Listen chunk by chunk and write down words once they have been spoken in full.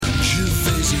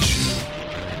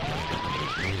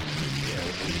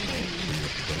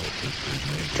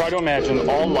Try to imagine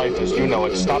all life as you know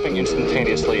it stopping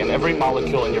instantaneously and every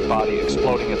molecule in your body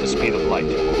exploding at the speed of light.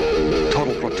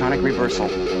 Total protonic reversal.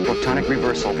 Protonic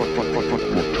reversal.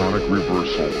 Protonic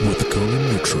reversal. With the Conan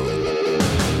Neutron.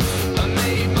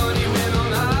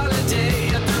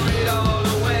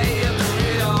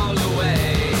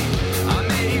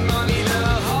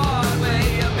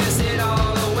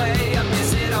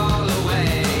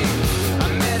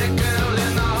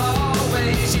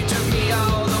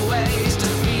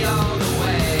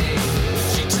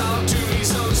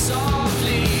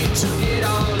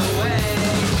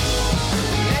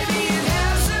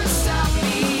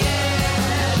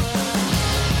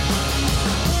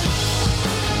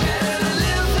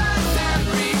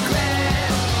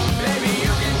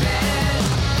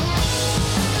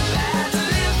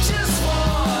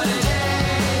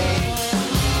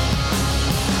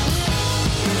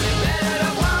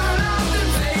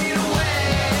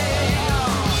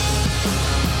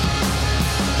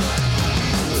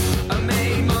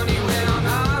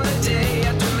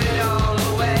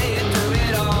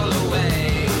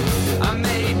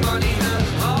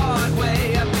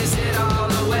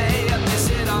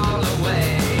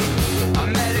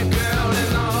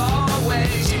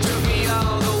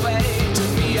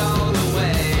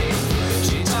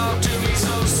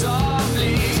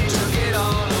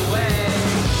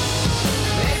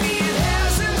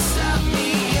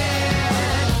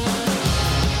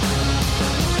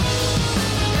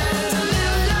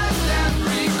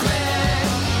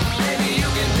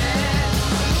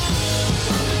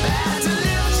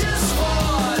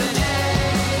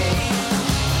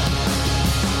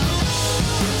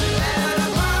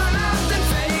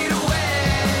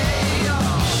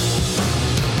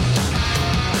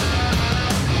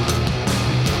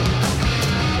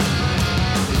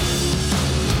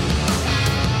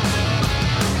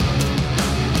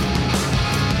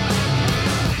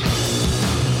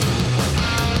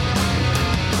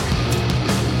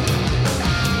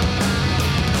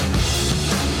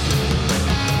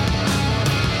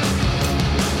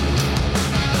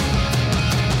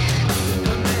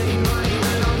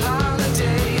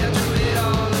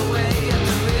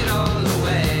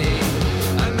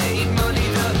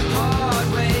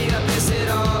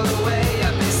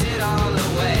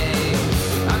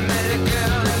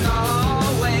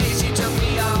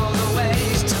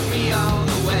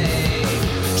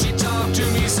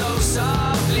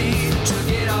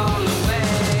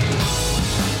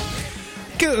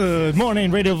 Good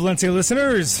morning, Radio Valencia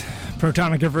listeners,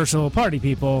 Protonic Reversal party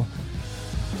people.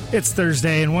 It's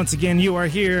Thursday, and once again, you are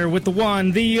here with the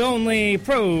one, the only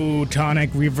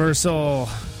Protonic Reversal.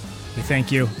 We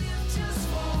thank you.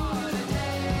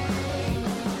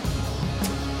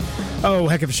 Oh,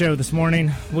 heck of a show this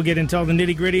morning. We'll get into all the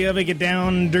nitty-gritty of it, get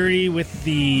down dirty with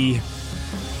the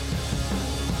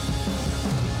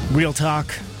real talk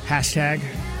hashtag.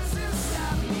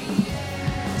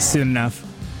 Soon enough.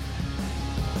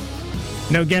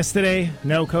 No guest today,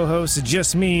 no co-host,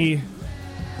 just me.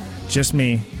 Just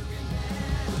me.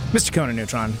 Mr. Conan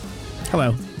Neutron.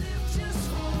 Hello.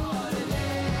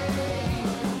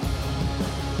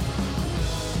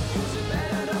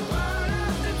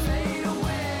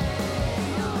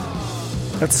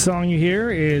 That song you hear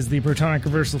is the Protonic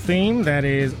Reversal theme. That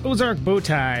is Ozark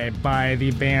Bowtie by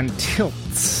the band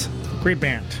Tilts. Great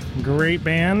band. Great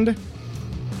band.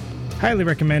 Highly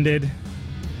recommended.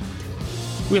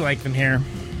 We like them here.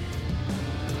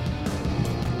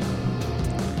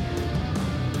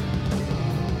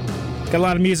 Got a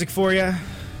lot of music for you.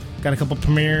 Got a couple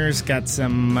premieres. Got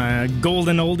some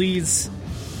golden oldies.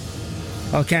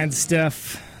 All kinds of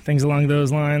stuff. Things along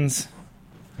those lines.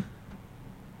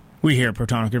 We here at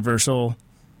Protonic Reversal.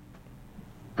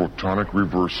 Protonic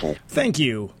Reversal. Thank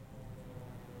you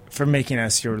for making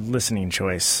us your listening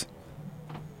choice.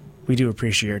 We do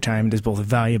appreciate your time. It is both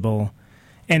valuable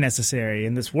and necessary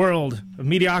in this world of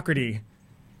mediocrity.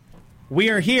 We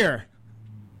are here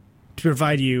to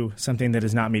provide you something that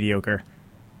is not mediocre.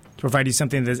 To provide you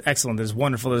something that is excellent, that is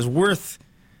wonderful, that is worth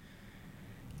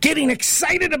getting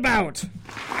excited about.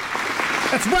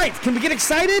 That's right. Can we get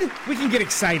excited? We can get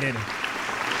excited.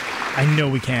 I know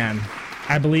we can.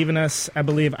 I believe in us. I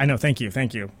know. Thank you.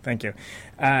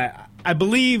 I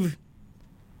believe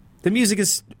the music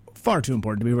is far too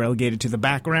important to be relegated to the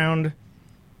background.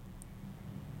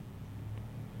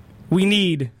 We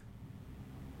need,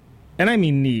 and I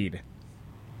mean need,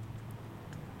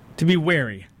 to be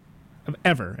wary of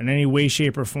ever, in any way,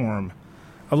 shape, or form,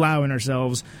 allowing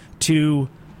ourselves to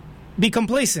be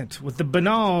complacent with the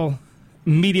banal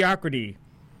mediocrity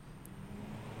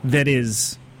that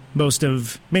is most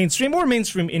of mainstream or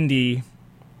mainstream indie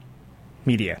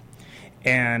media.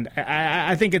 And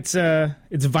I think it's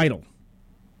vital,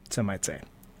 some might say.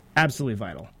 Absolutely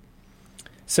vital.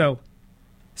 So,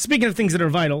 speaking of things that are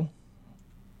vital,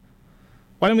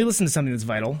 why don't we listen to something that's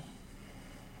vital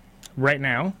right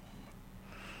now?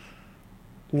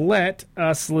 Let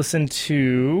us listen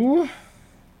to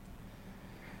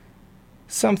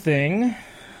something.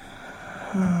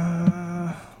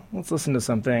 Let's listen to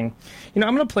something. I'm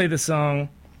going to play this song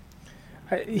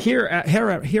here at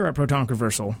Protonic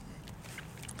Reversal.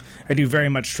 I do very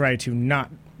much try to not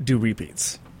do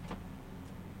repeats.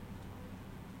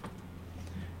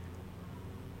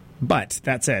 But,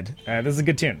 that said, this is a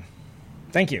good tune.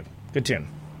 Thank you. Good tune.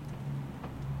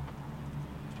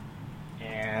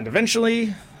 And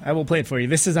eventually, I will play it for you.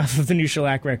 This is off of the new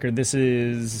Shellac record. This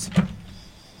is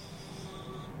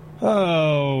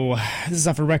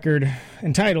off a record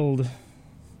entitled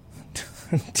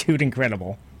Dude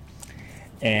Incredible.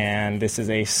 And this is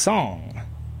a song.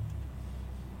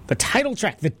 The title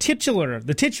track, the titular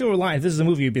line. If this is a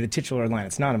movie, it would be the titular line.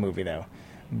 It's not a movie, though.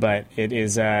 But it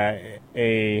is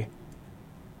a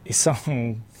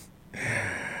song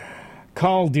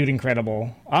called Dude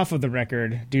Incredible, off of the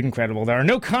record Dude Incredible. There are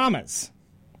no commas.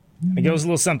 It goes a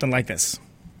little something like this.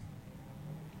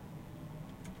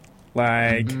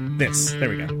 Like this. There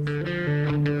we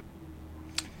go.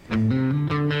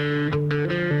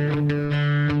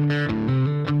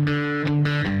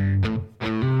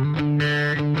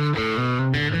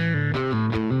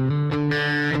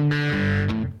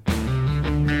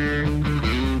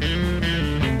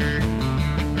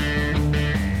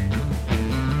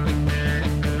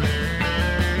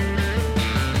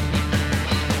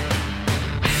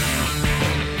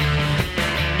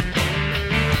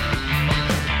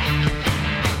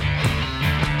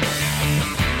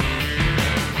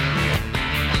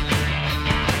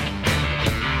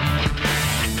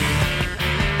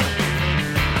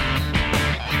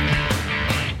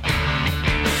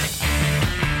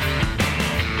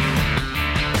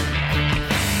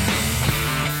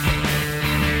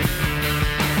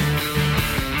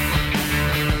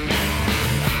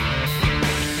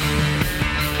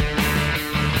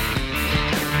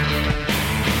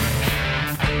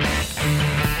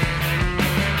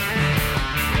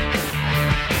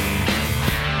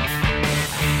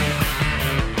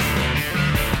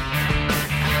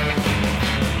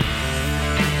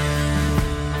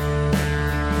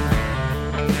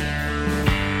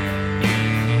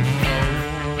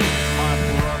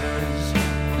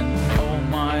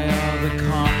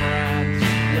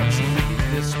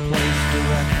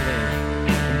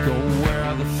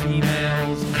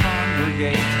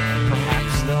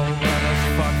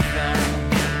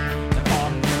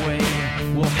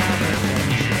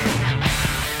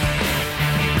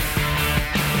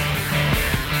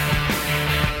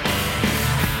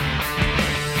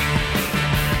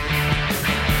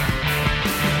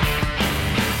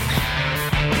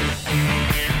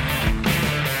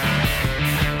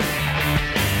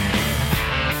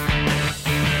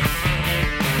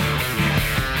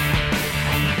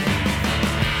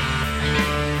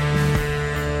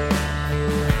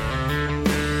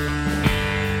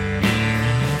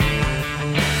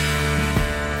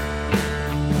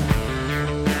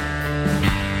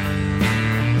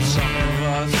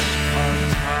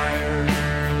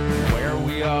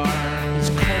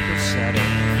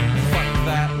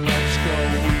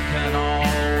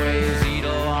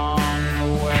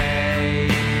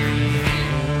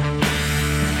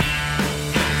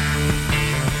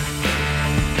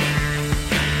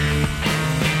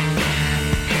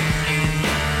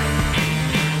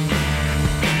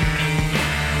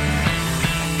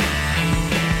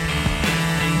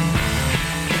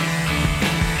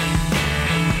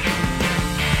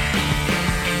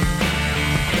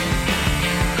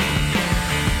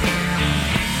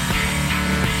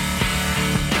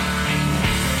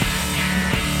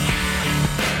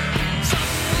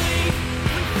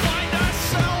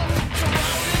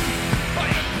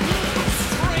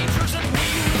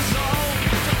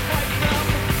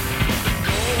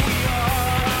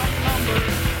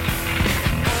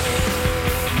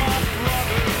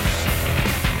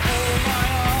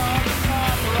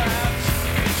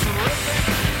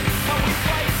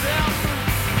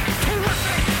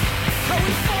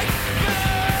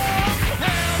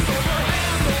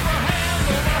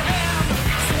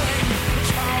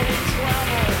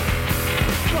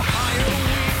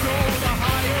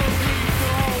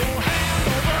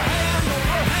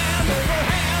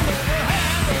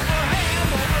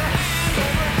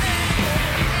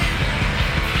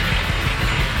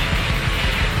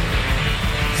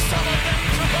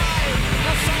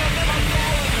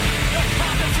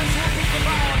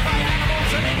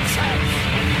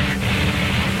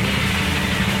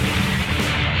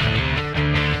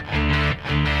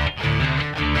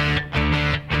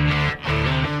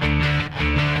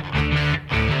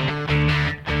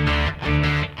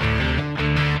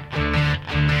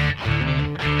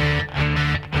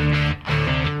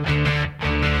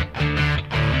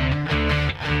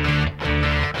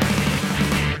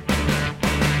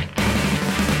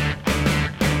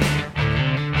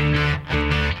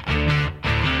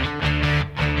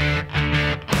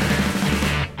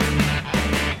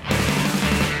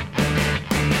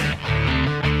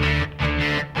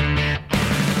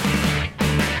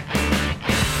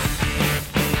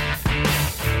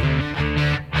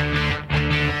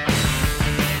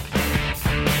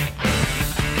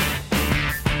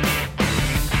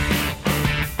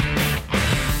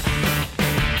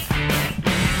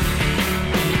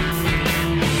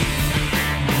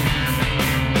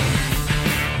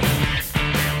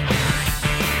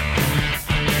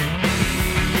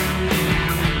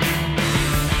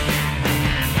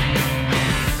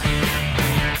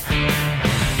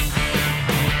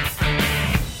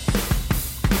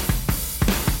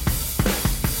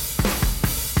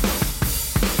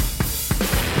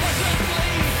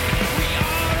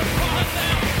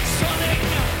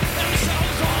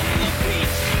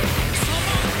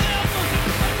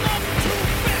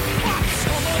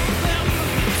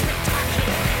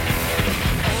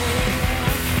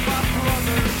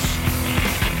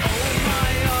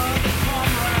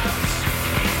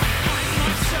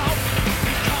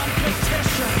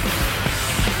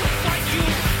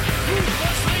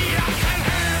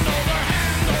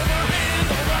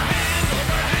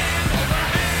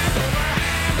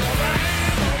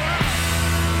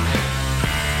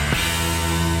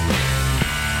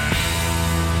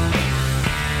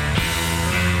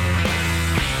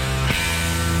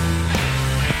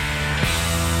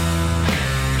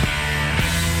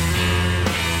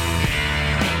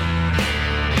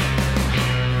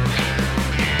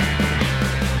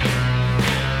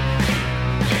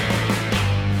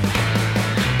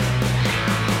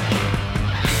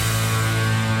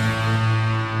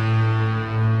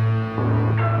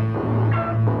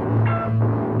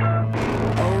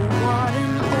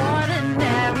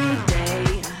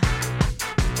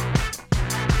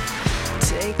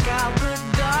 take out the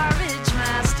garbage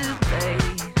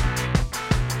masturbate.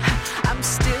 I'm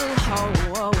still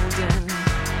holding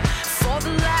for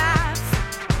the laugh.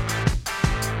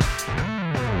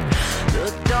 The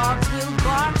dogs will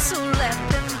bark, so let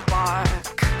them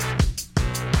bark.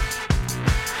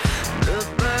 The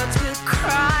birds will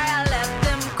cry, I let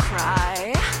them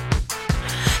cry.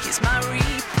 Here's my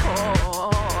report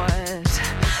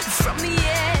from the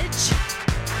edge.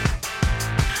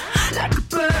 Like a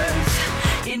bird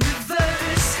in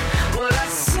reverse, what I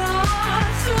saw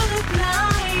through the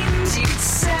blinds. You could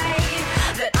say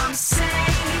that I'm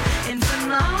sane in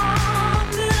phenomenal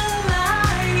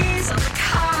eyes. On the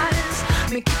cars,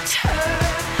 make it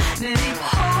turn, then they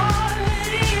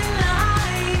party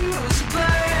line. Was a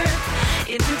bird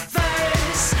in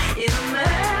reverse in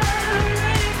America.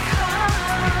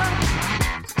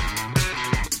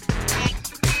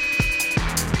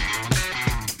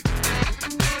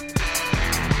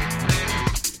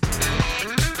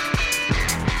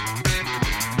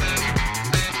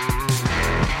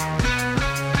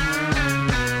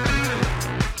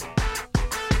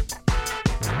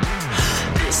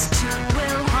 This tune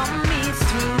will hum me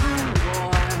through the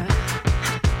war.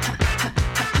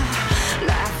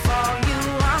 Laugh all you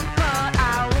want, but I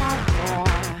want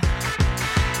more.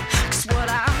 'Cause what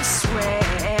I'm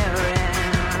swearing,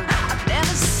 I've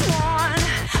never sworn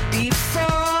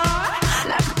before.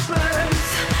 Like a bird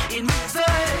in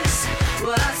reverse,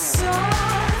 what I saw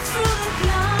through the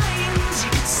blinds. You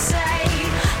could say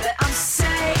that I'm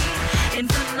safe in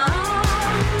phenomenal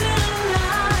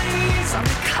eyes. On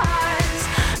the cars,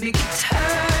 make it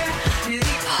turn to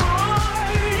the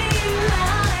party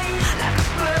line. Like a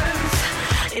bird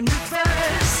in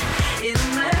reverse in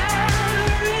America.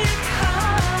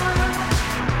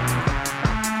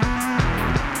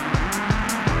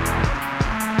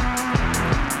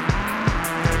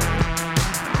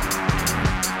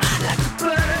 Like a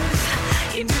bird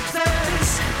in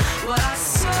reverse, what I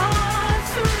saw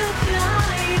through the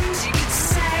blinds. You could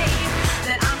say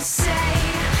that I'm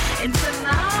safe in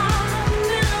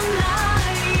phenomenal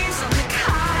eyes. On the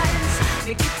cars,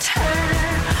 make it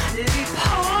turn to the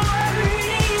party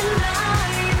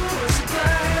line. Was a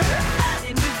bird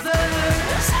in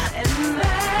reverse in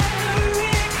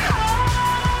America.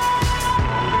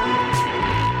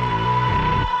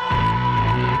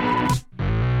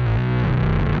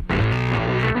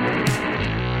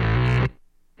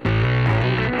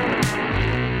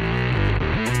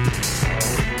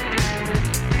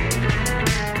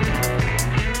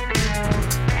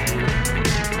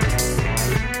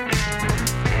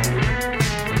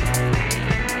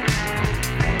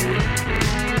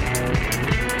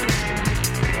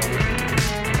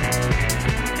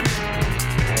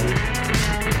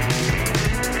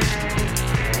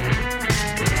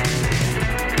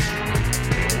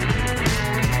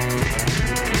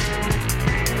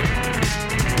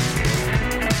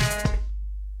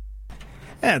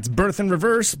 That's Birth in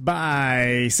Reverse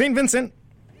by St. Vincent.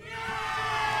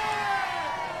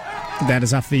 That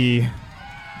is off the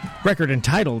record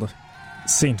entitled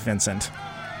St. Vincent,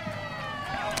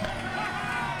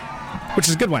 which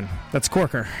is a good one. That's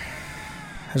Corker.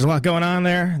 There's a lot going on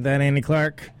there. That Andy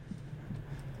Clark.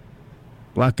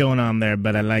 A lot going on there,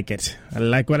 but I like it. I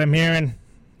like what I'm hearing.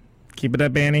 Keep it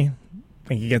up, Annie. I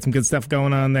think you got some good stuff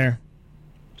going on there.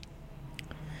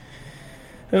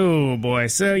 Oh boy,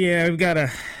 so yeah, I got a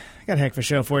heck of a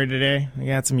show for you today. We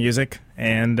got some music,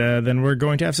 and then we're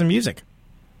going to have some music.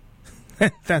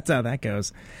 That's how that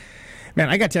goes. Man,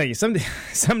 I gotta tell you,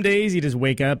 some days you just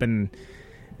wake up and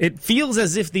it feels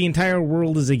as if the entire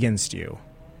world is against you,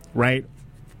 right?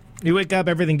 You wake up,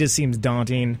 everything just seems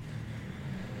daunting.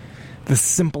 The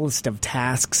simplest of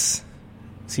tasks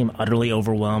seem utterly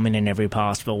overwhelming in every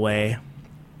possible way.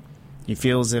 You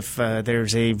feel as if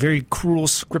there's a very cruel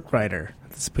scriptwriter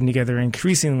that's putting together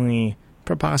increasingly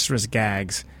preposterous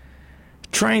gags,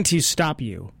 trying to stop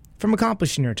you from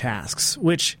accomplishing your tasks,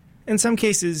 which, in some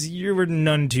cases, you were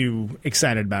none too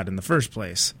excited about in the first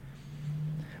place,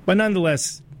 but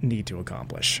nonetheless need to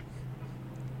accomplish.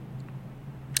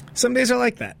 Some days are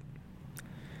like that.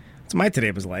 That's what my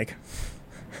today was like.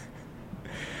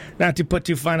 Not to put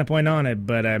too fine a point on it,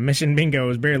 but Mission Bingo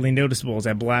was barely noticeable as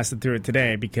I blasted through it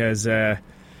today because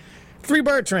 3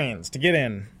 BART trains to get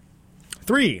in.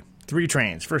 Three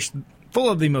trains. First, full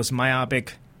of the most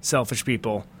myopic, selfish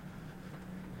people.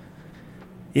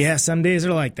 Yeah, some days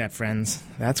are like that, friends.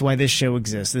 That's why this show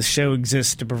exists. This show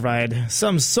exists to provide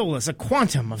some solace, a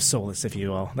quantum of solace, if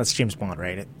you will. That's James Bond,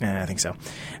 right? I think so.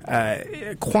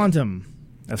 Quantum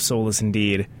of solace,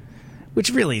 indeed.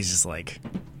 Which really is just like...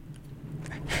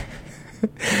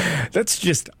 that's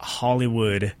just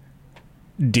Hollywood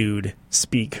dude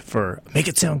speak for make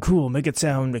it sound cool, make it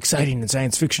sound exciting and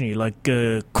science fiction-y, like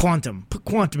quantum. Put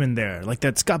quantum in there, like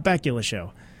that Scott Bakula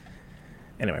show.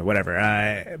 Anyway,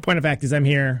 whatever. Point of fact is I'm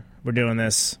here. We're doing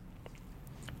this.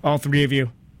 All three of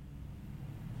you.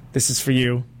 This is for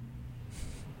you.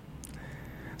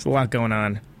 There's a lot going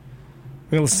on.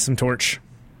 We're going to listen to some Torch.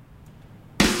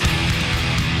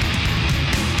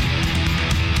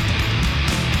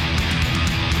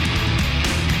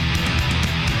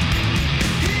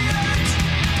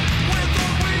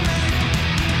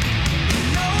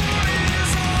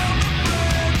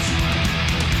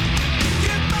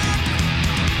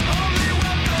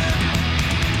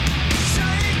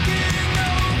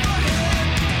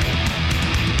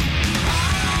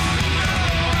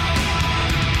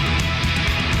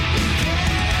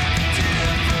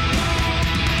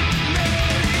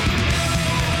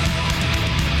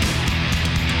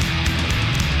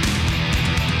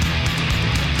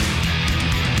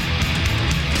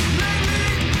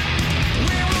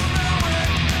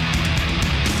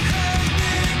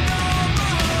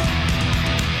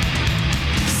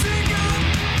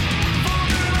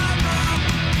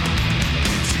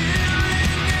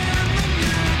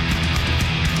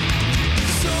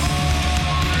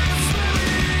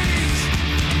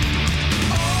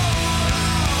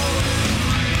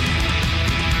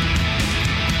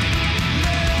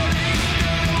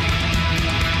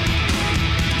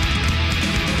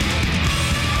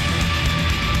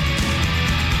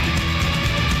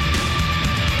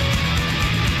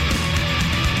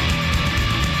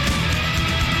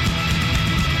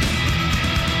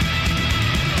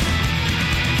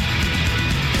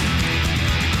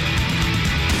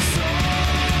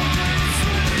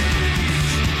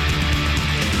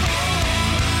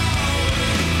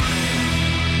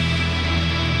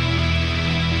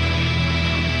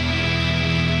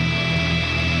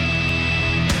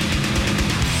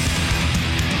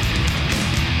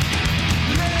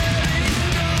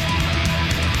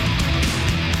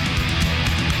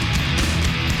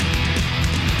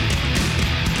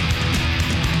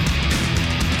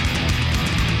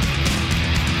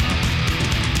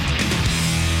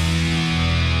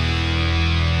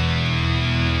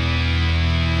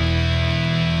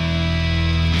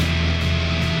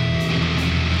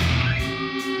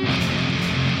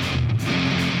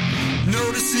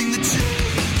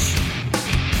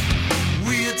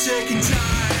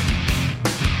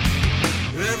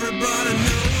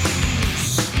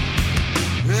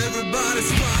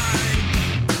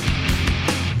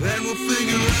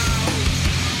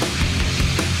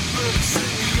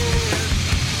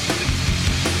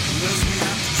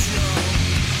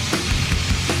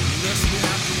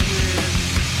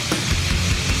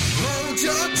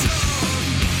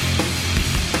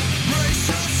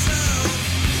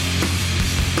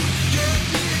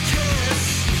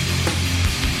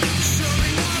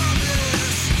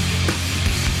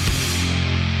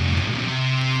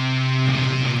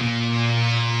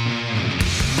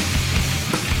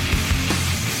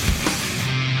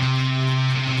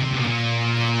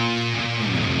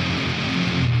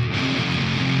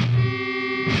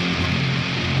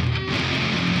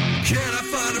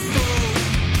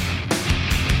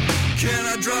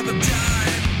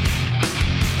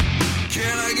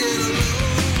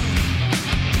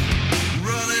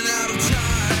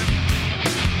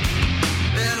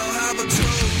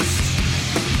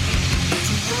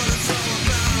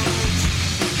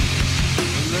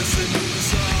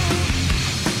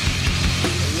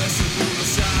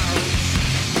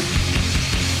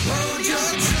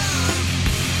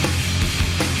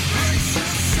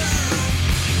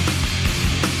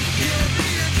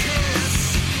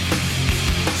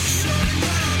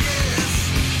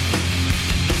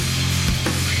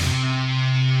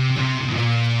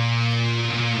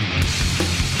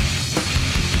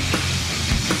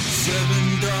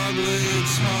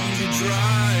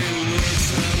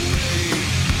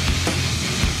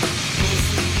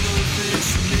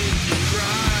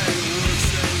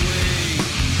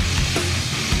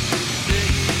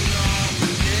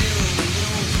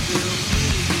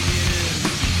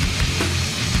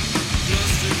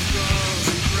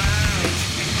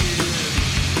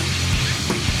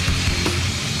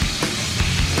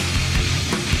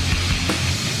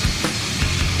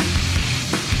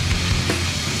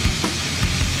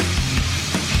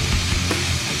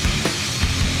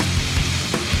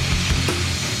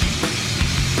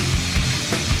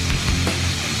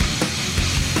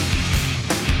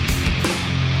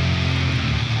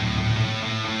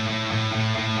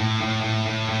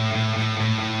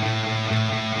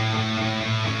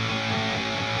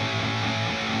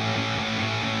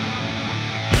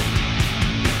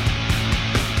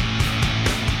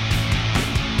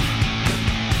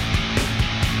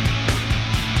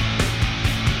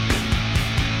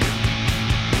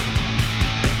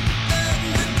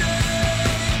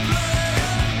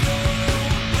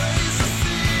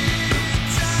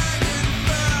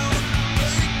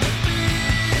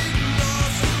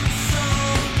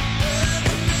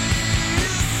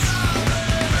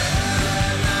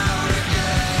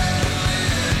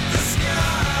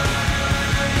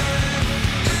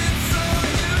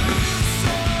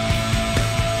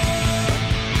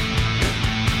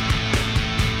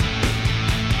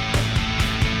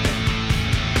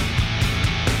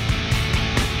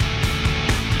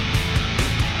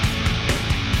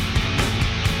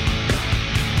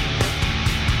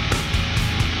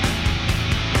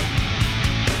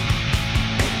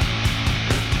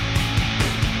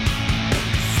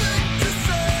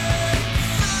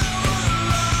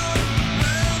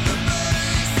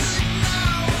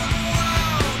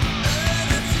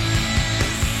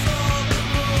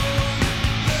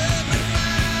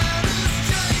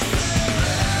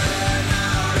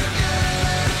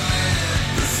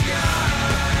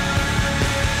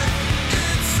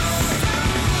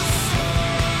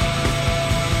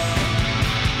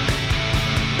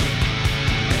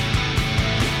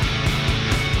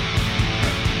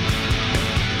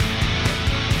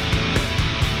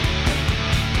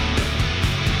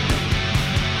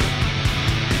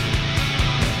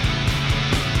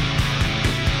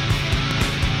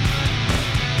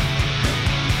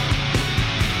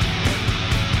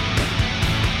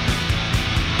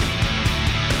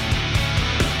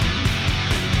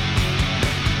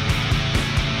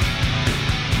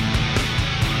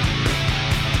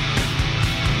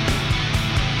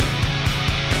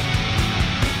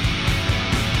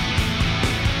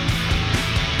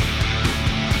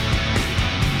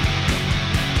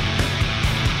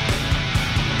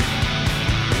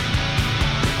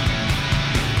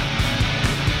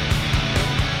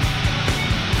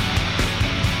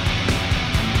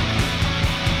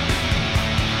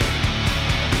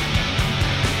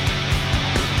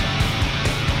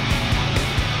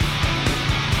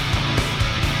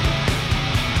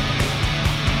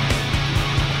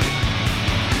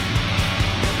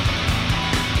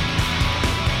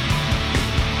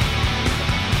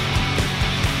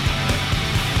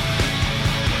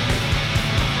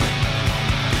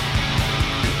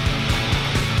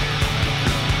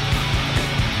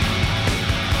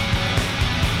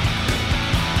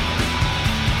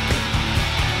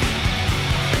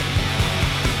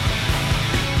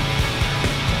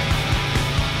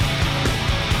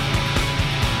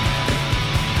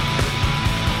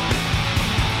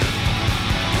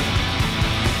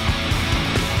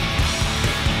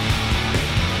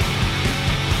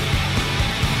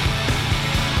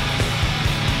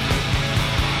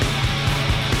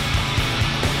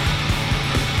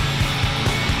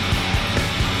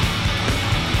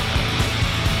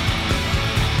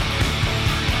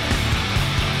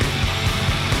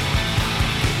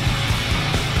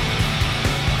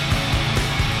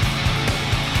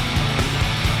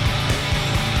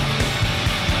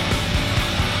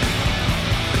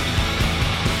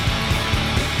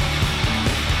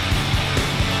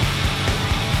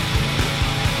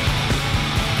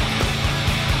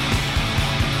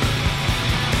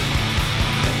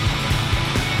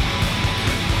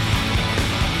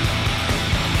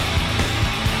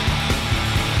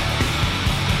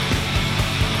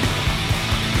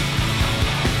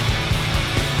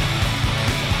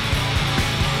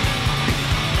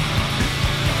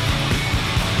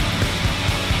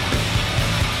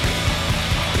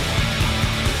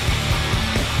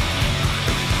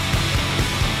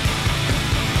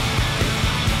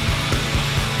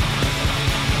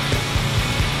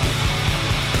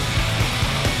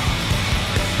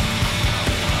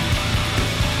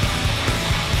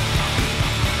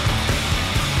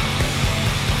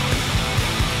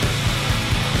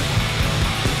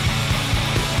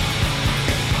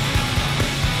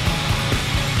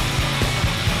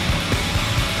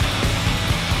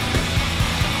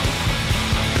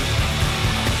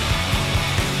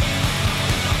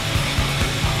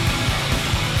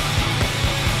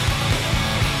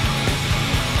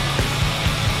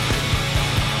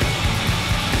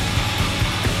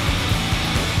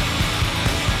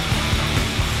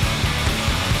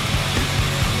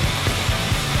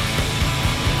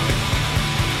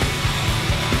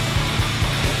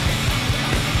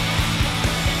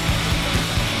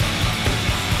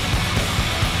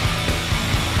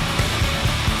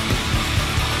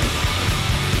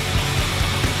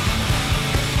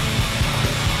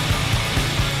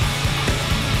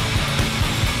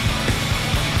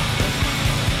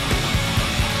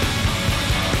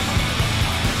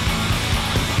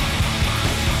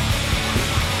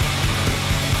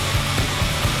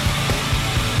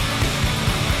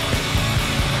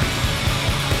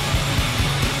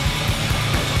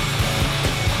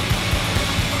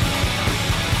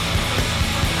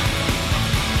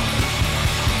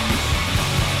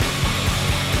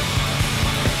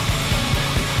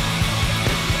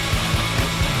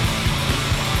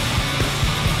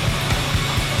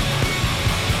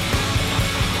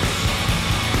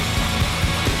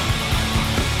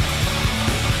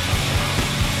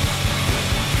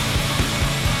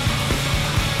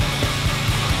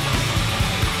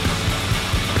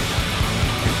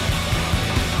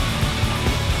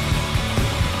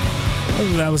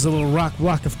 That was a little rock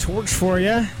block of Torch for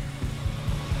you.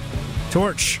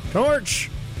 Torch.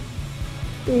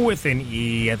 With an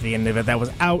E at the end of it. That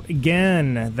was Out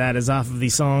Again. That is off of the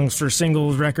Songs for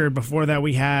Singles record. Before that,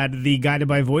 we had the Guided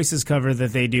by Voices cover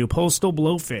that they do, Postal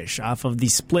Blowfish, off of the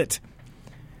Split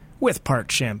with Part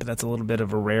Chimp. That's a little bit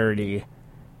of a rarity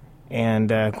and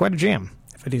quite a jam,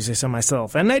 if I do say so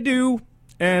myself. And I do.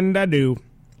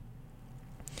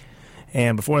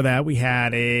 And before that, we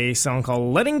had a song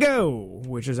called Letting Go,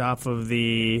 which is off of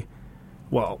the,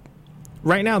 well,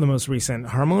 right now the most recent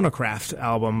Harmonocraft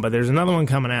album, but there's another one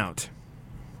coming out.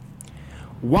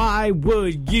 Why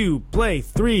would you play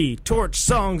 3 Torch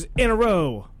songs in a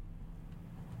row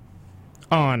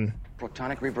on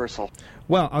Protonic Reversal?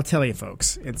 Well, I'll tell you,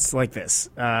 folks, it's like this.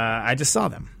 I just saw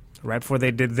them right before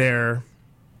they did their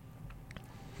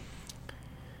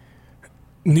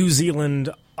New Zealand,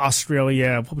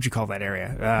 Australia, what would you call that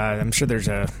area? I'm sure there's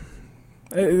a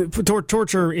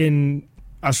torture in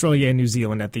Australia and New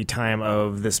Zealand at the time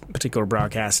of this particular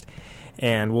broadcast,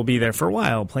 and we'll be there for a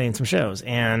while playing some shows.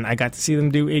 And I got to see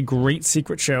them do a great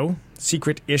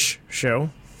secret-ish show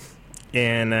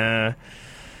in the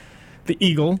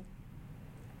Eagle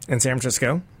in San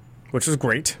Francisco, which was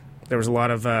great. There was a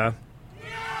lot of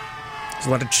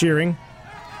cheering.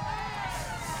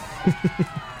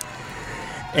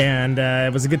 And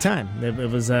it was a good time. It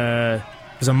was a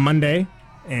Monday,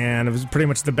 and it was pretty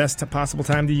much the best possible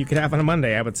time that you could have on a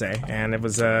Monday, I would say. And it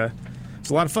was a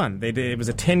lot of fun. It was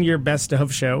a 10-year best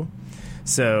of show,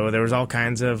 so there was all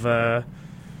kinds of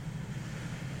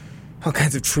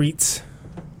treats.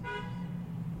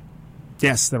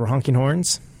 Yes, there were honking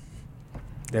horns.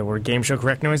 There were game show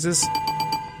correct noises. It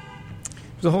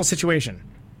was a whole situation.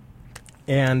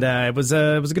 And it was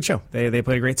a good show. They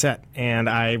played a great set, and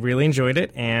I really enjoyed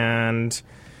it. And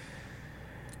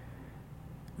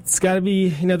it's got to be,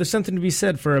 there's something to be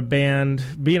said for a band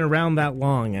being around that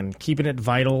long and keeping it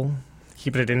vital,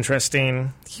 keeping it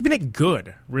interesting, keeping it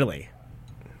good. Really,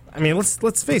 I mean,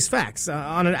 let's face facts.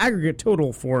 On an aggregate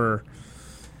total for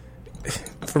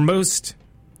most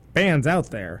bands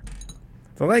out there,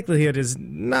 the likelihood is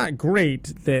not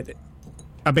great that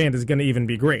a band is going to even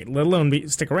be great, let alone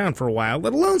stick around for a while,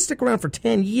 let alone stick around for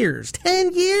 10 years.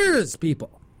 10 years,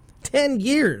 people. 10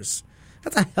 years.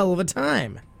 That's a hell of a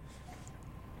time.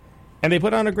 And they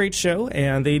put on a great show,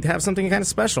 and they have something kind of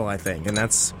special, I think, and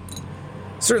that's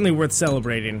certainly worth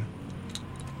celebrating.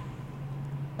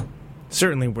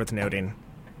 Certainly worth noting.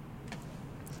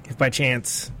 If by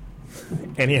chance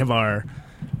any of our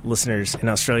listeners in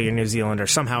Australia and New Zealand are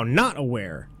somehow not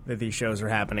aware that these shows are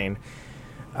happening,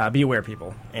 be aware,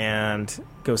 people, and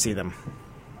go see them,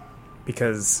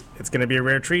 because it's going to be a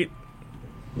rare treat.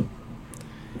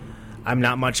 I'm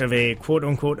not much of a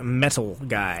quote-unquote metal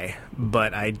guy,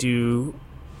 but I do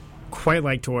quite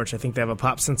like Torch. I think they have a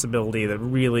pop sensibility that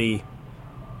really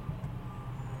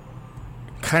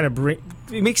kind of it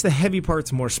makes the heavy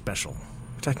parts more special.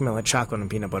 We're talking about like chocolate and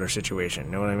peanut butter situation,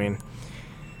 you know what I mean?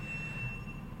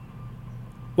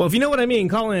 Well, if you know what I mean,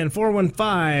 call in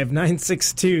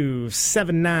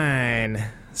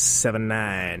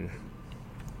 415-962-7979.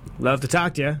 Love to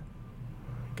talk to you.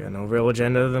 Got no real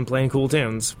agenda other than playing cool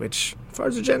tunes, which, as far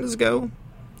as agendas go,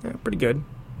 yeah, pretty good.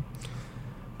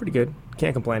 Pretty good.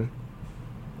 Can't complain.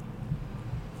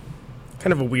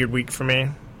 Kind of a weird week for me.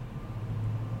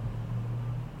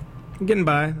 I'm getting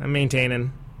by. I'm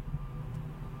maintaining.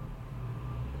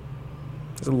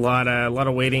 There's a lot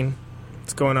of waiting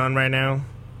that's going on right now.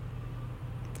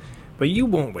 But you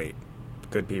won't wait,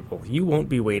 good people. You won't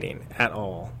be waiting at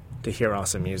all to hear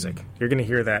awesome music. You're going to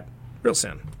hear that real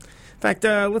soon. In fact,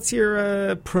 let's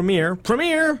hear premiere.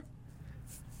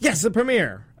 Yes, the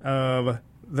premiere of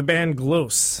the band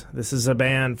Gloss. This is a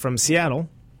band from Seattle.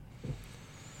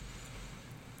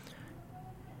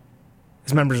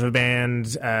 It's members of a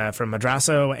band from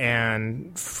Madrasso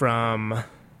and from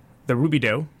the Ruby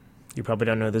Dough. You probably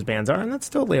don't know who those bands are, and that's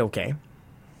totally okay.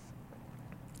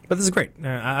 But this is great.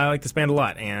 I like this band a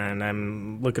lot, and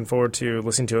I'm looking forward to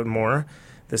listening to it more.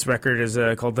 This record is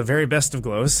called The Very Best of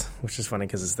Glows, which is funny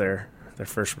because it's their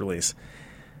first release.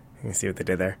 You can see what they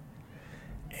did there.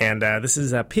 And this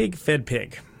is Pig Fed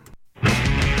Pig. Pig,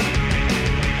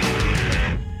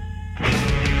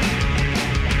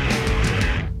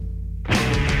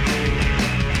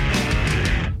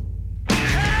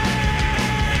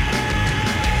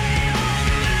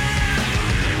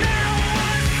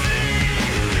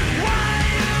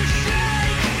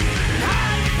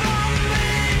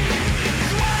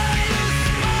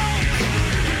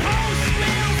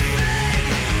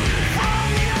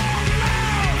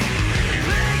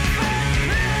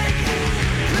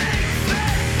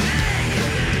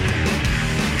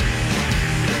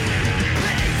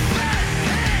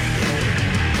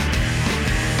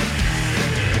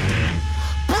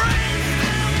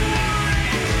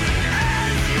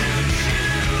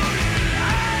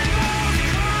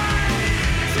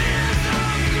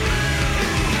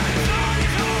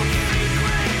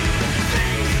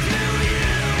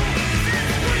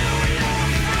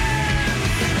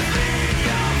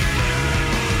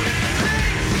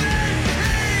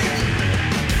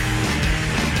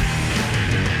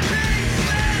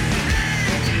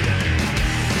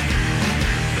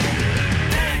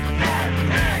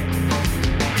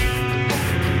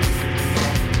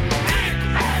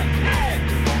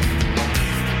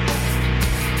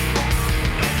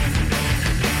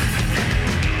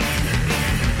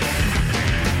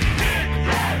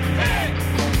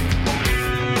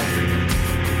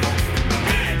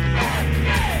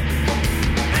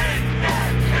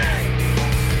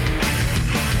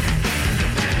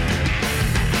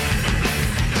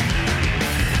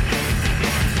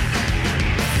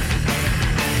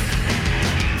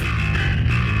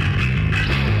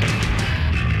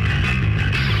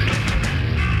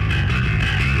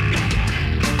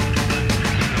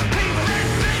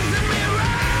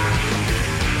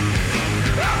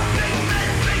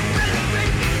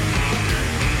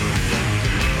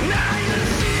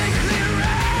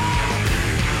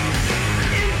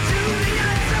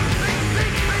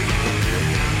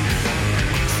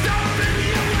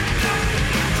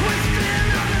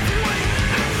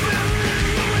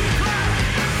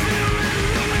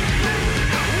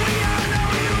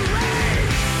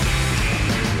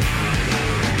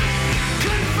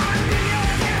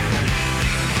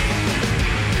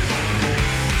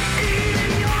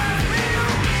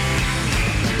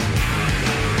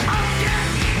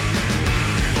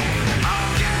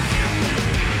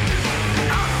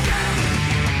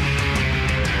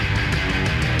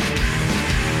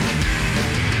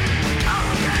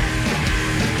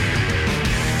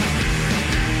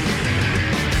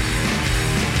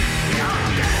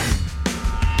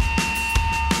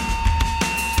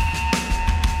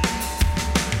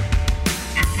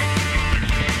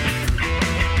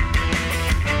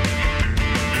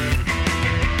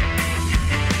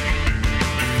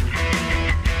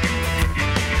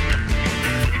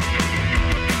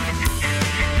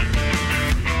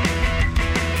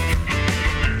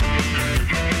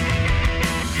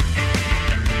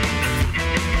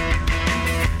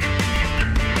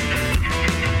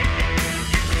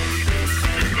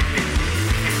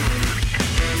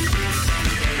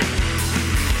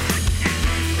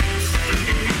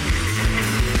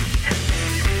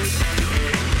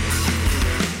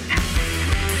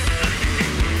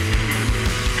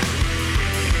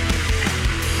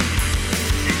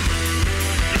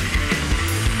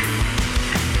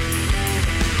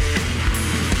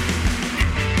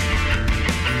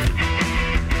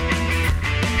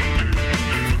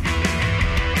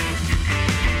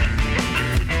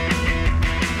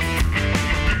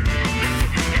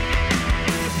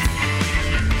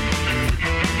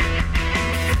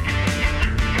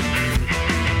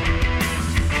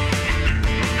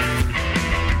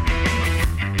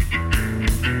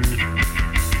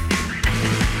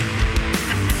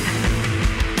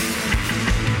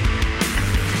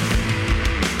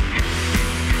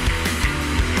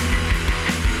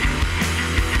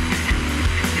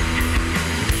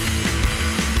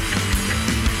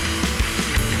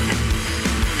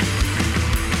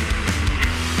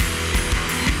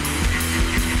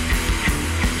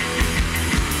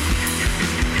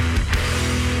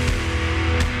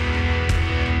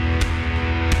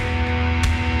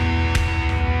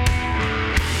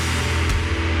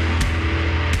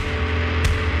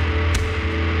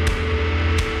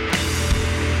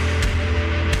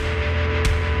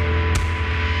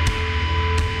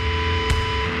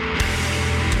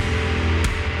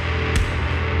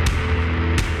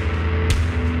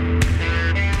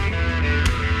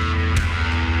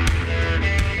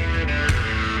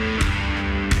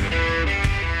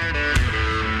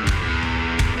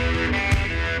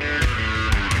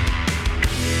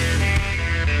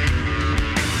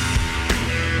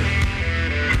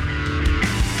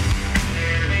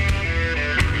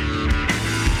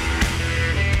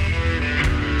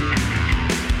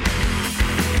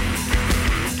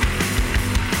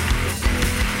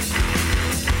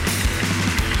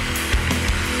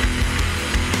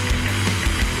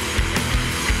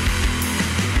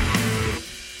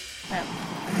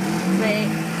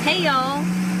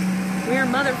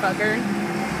 motherfucker.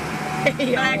 But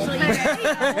actually,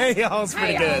 Hey, y'all's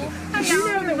pretty good. Did you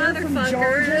know that we're from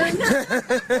Georgia?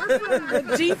 We're from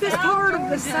the deepest part of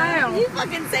the South. You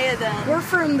fucking say it then. We're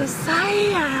from the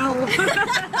South.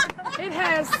 It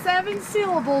has 7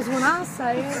 syllables when I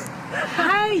say it.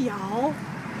 Hey, y'all.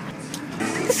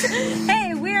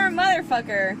 Hey, we're a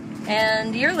motherfucker,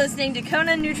 and you're listening to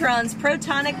Conan Neutron's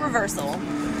Protonic Reversal.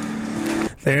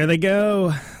 There they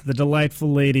go. The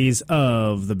delightful ladies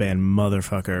of the band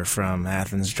Motherfucker from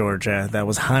Athens, Georgia. That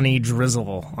was Honey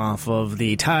Drizzle off of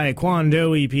the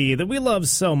Taekwondo EP that we love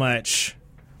so much.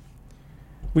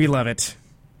 We love it.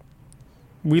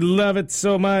 We love it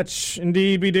so much.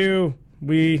 Indeed, we do.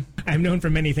 I'm known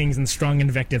for many things, and strong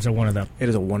invectives are one of them. It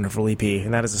is a wonderful EP,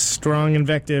 and that is a strong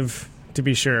invective, to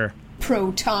be sure.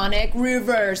 Protonic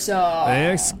Reversal.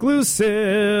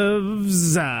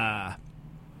 Exclusives.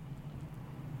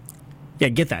 Yeah,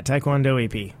 get that. Taekwondo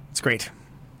EP. It's great.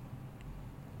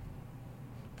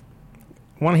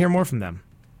 Want to hear more from them.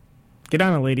 Get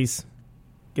on it, ladies.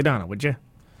 Get on it, would you?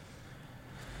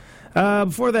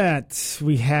 Before that,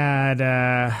 we had...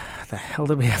 the hell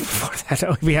did we have before that?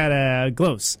 Oh, we had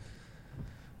Glows.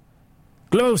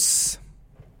 Glows.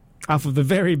 Off of the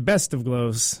very best of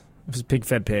Glows. It was Pig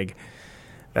Fed Pig.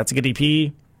 That's a good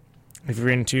EP. If you're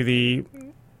into the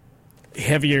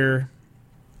heavier...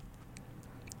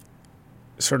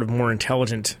 sort of more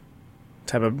intelligent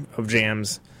type of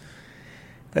jams,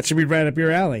 that should be right up your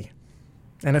alley.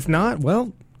 And if not,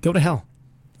 well, go to hell.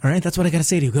 All right, that's what I gotta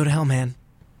say to you. Go to hell, man.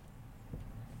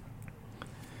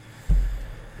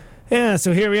 Yeah,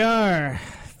 so here we are,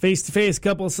 face to face,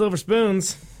 couple of silver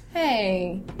spoons.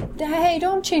 Hey,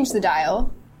 don't change the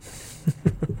dial.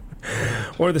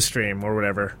 Or the stream, or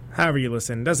whatever. However you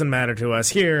listen, doesn't matter to us.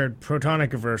 Here at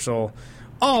Protonic Reversal,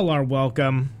 all are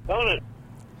welcome. Conan.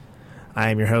 I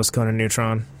am your host, Conan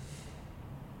Neutron.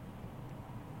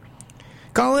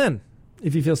 Call in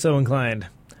if you feel so inclined.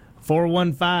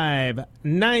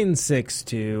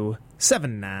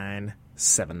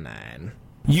 415-962-7979.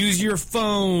 Use your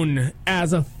phone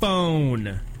as a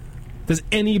phone. Does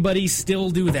anybody still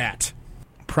do that?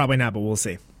 Probably not, but we'll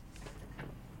see.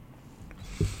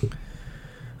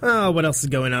 Oh, what else is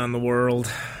going on in the world?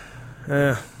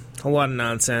 A lot of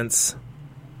nonsense.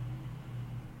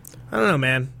 I don't know,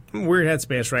 man. I'm in a weird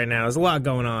headspace right now. There's a lot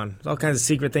going on. There's all kinds of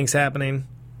secret things happening.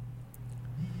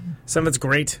 Some of it's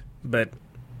great, but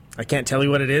I can't tell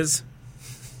you what it is.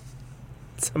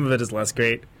 Some of it is less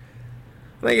great.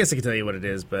 And I guess I can tell you what it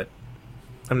is, but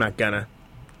I'm not gonna.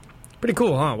 Pretty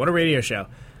cool, huh? What a radio show.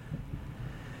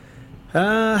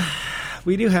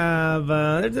 We do have...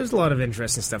 there's a lot of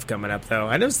interesting stuff coming up, though.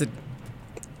 I noticed that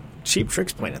Cheap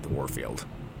Trick's playing at the Warfield.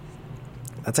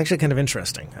 That's actually kind of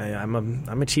interesting.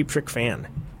 I'm a Cheap Trick fan,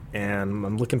 and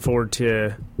I'm looking forward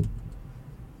to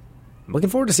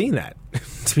seeing that.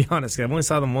 To be honest, I've only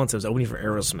saw them once. It was opening for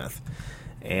Aerosmith,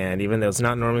 and even though it's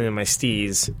not normally in my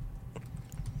steez,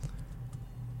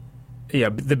 yeah,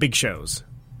 the big shows,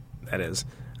 that is,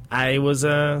 I was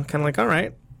kind of like, all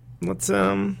right, let's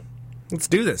do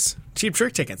this. Cheap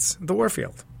Trick tickets at the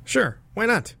Warfield. Sure, why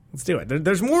not? Let's do it.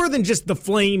 There's more than just the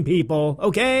Flame, people,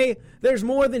 okay? There's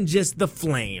more than just the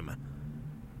Flame.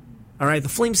 All right, the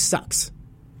Flame sucks.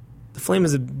 The Flame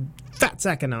is a fat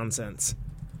sack of nonsense.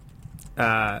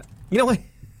 You know what?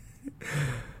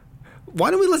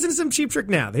 Why don't we listen to some Cheap Trick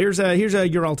now? Here's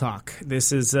You're All Talk.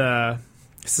 This is off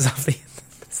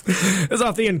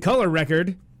the In Color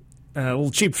record. A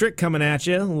little Cheap Trick coming at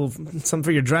you. A little something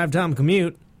for your drive time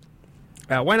commute.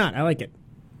 Why not? I like it.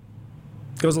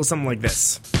 Goes a little something like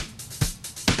this.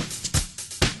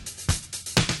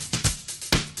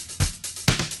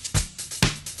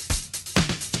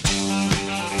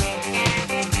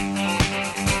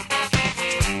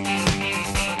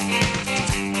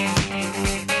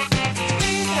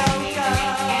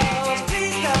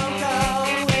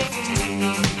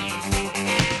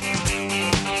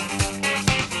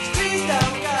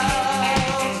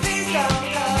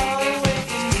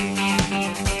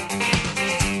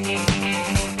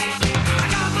 I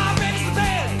got my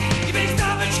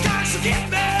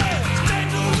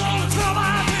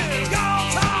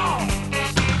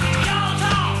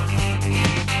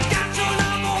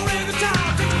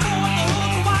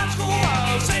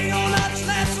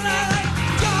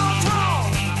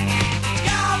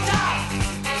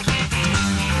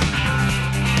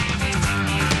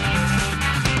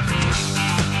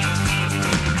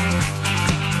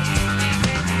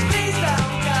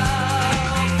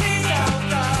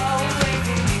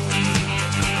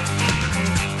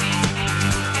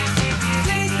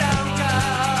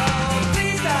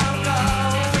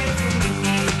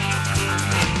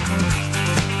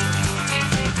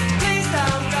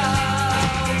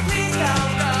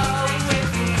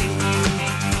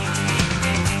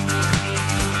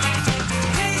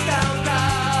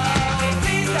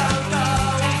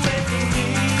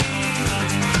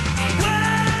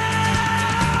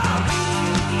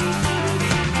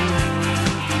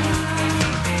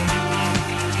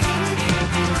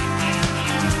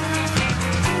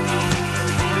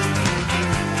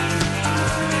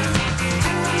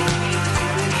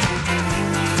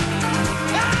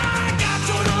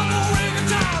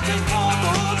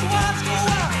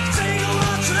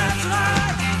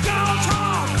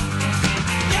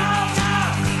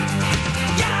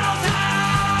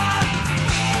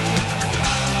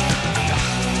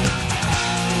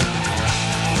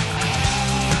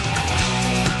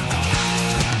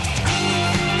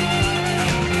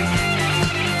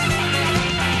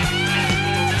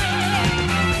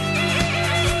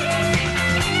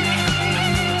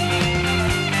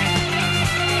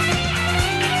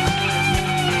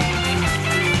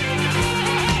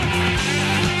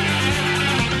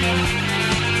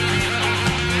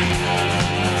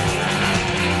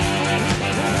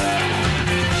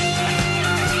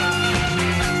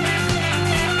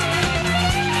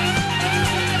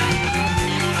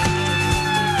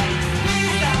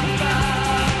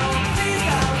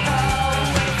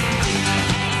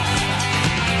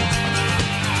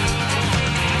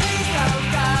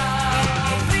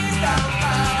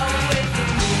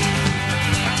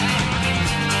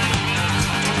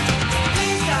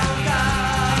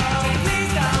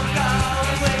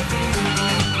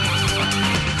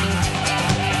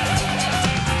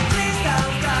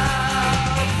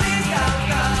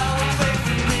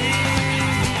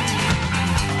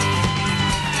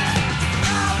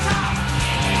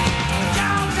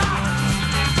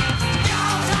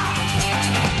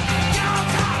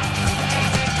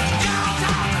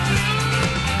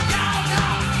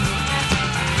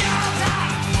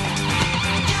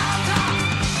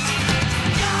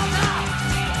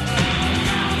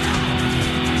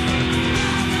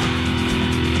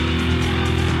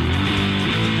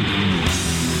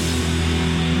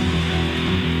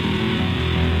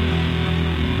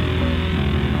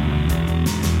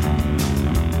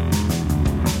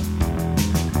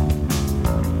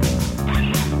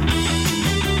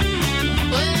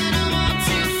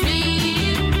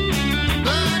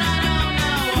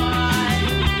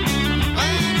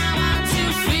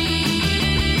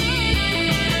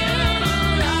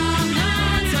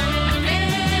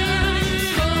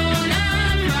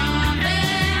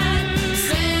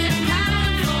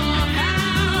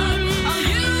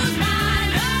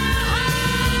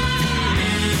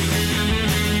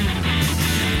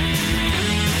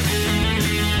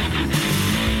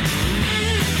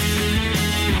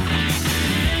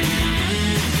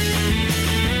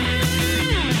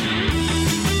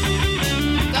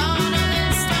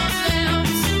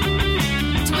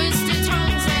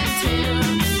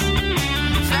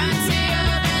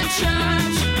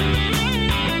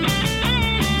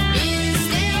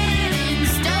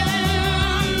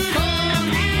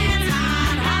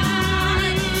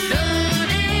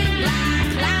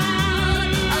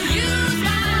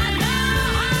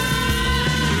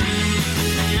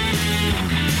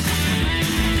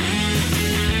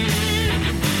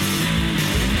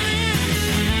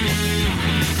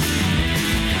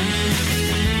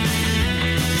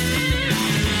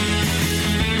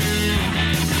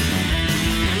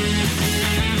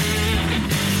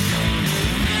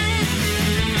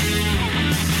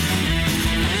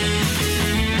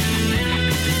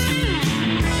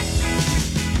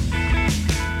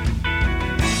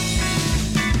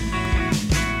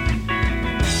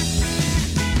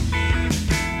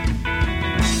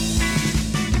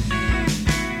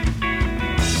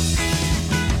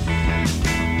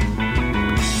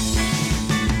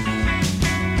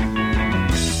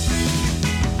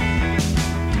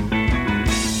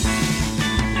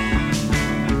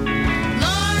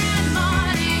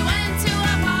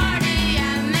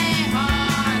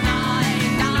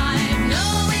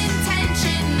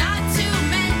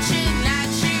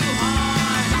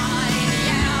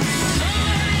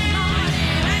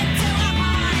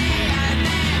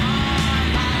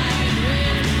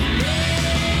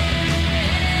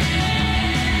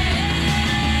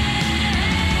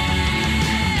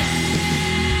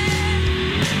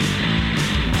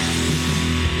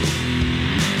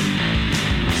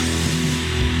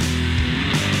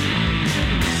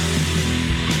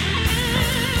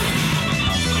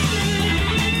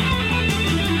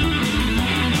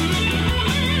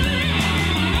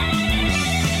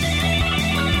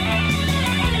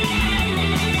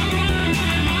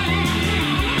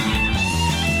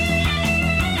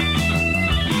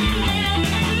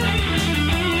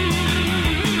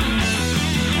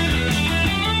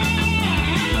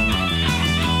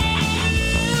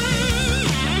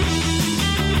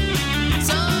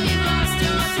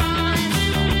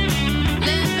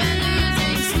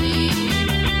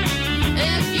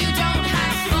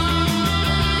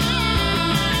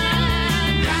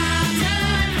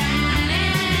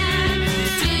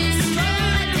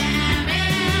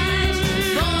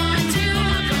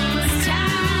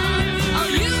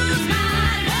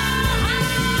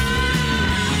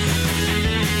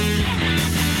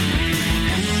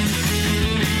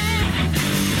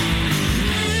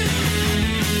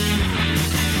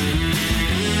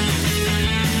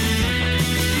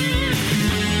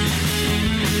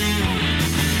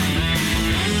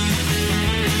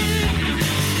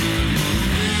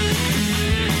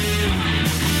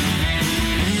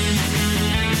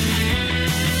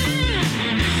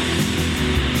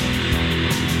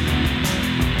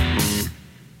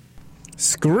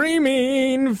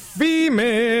Screaming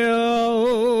Females.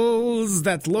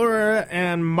 That's Laura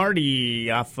and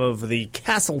Marty off of the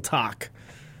Castle Talk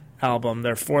album,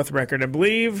 their fourth record, I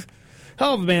believe.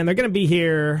 Hell of a band. They're going to be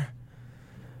here.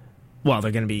 Well,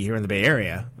 they're going to be here in the Bay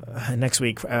Area next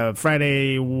week,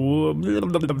 Friday.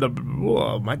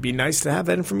 Might be nice to have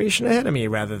that information ahead of me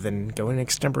rather than going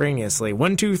extemporaneously.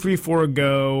 1, 2, 3, 4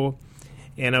 Go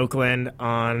in Oakland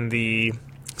on the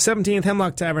 17th,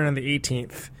 Hemlock Tavern on the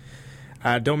 18th.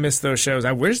 Don't miss those shows.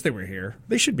 I wish they were here.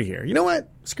 They should be here. You know what?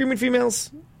 Screaming Females,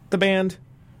 the band.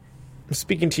 I'm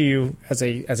speaking to you as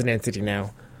an entity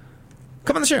now.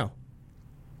 Come on the show.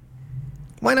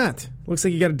 Why not? Looks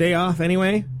like you got a day off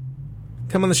anyway.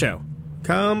 Come on the show.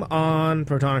 Come on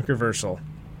Protonic Reversal.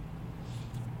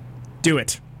 Do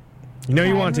it. You know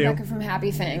you want to. I'm Rebecca from Happy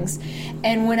Things.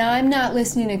 And when I'm not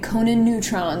listening to Conan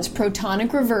Neutron's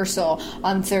Protonic Reversal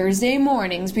on Thursday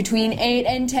mornings between 8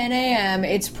 and 10 a.m.,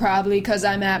 it's probably because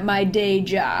I'm at my day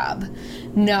job,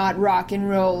 not rock and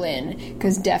rollin'.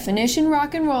 Because definition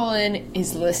rock and rollin'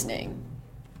 is listening.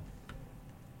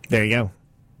 There you go.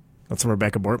 That's some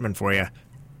Rebecca Bortman for you.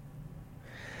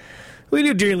 We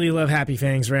do dearly love Happy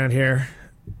Fangs around here.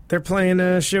 They're playing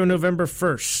a show November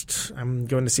 1st. I'm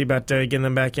going to see about getting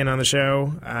them back in on the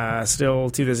show. Still,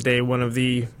 to this day, one of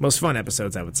the most fun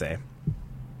episodes, I would say.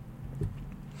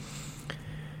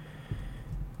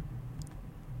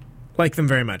 Like them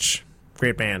very much.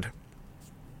 Great band.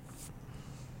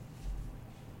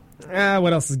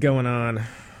 What else is going on?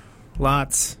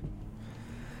 Lots.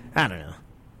 I don't know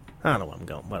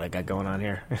what I got going on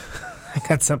here. I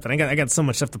got something. I got so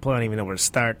much stuff to play. I don't even know where to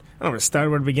start. I don't know where to start,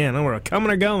 where to begin. I don't know where we're coming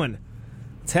or going.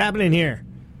 What's happening here?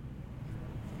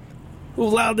 Who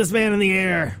allowed this man in the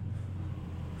air?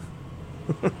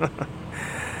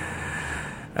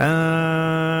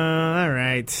 All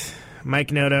right.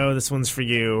 Mike Noto, this one's for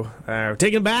you.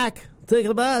 Take it back to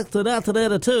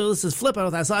that too. This is Flip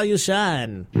Out. I Saw You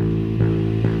Shine.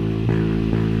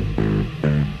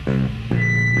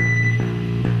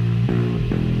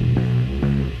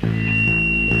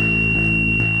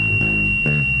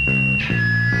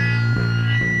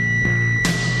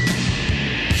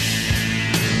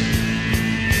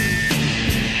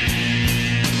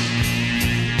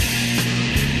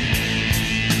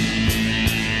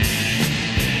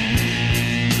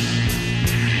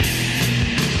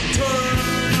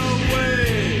 Turn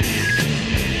away.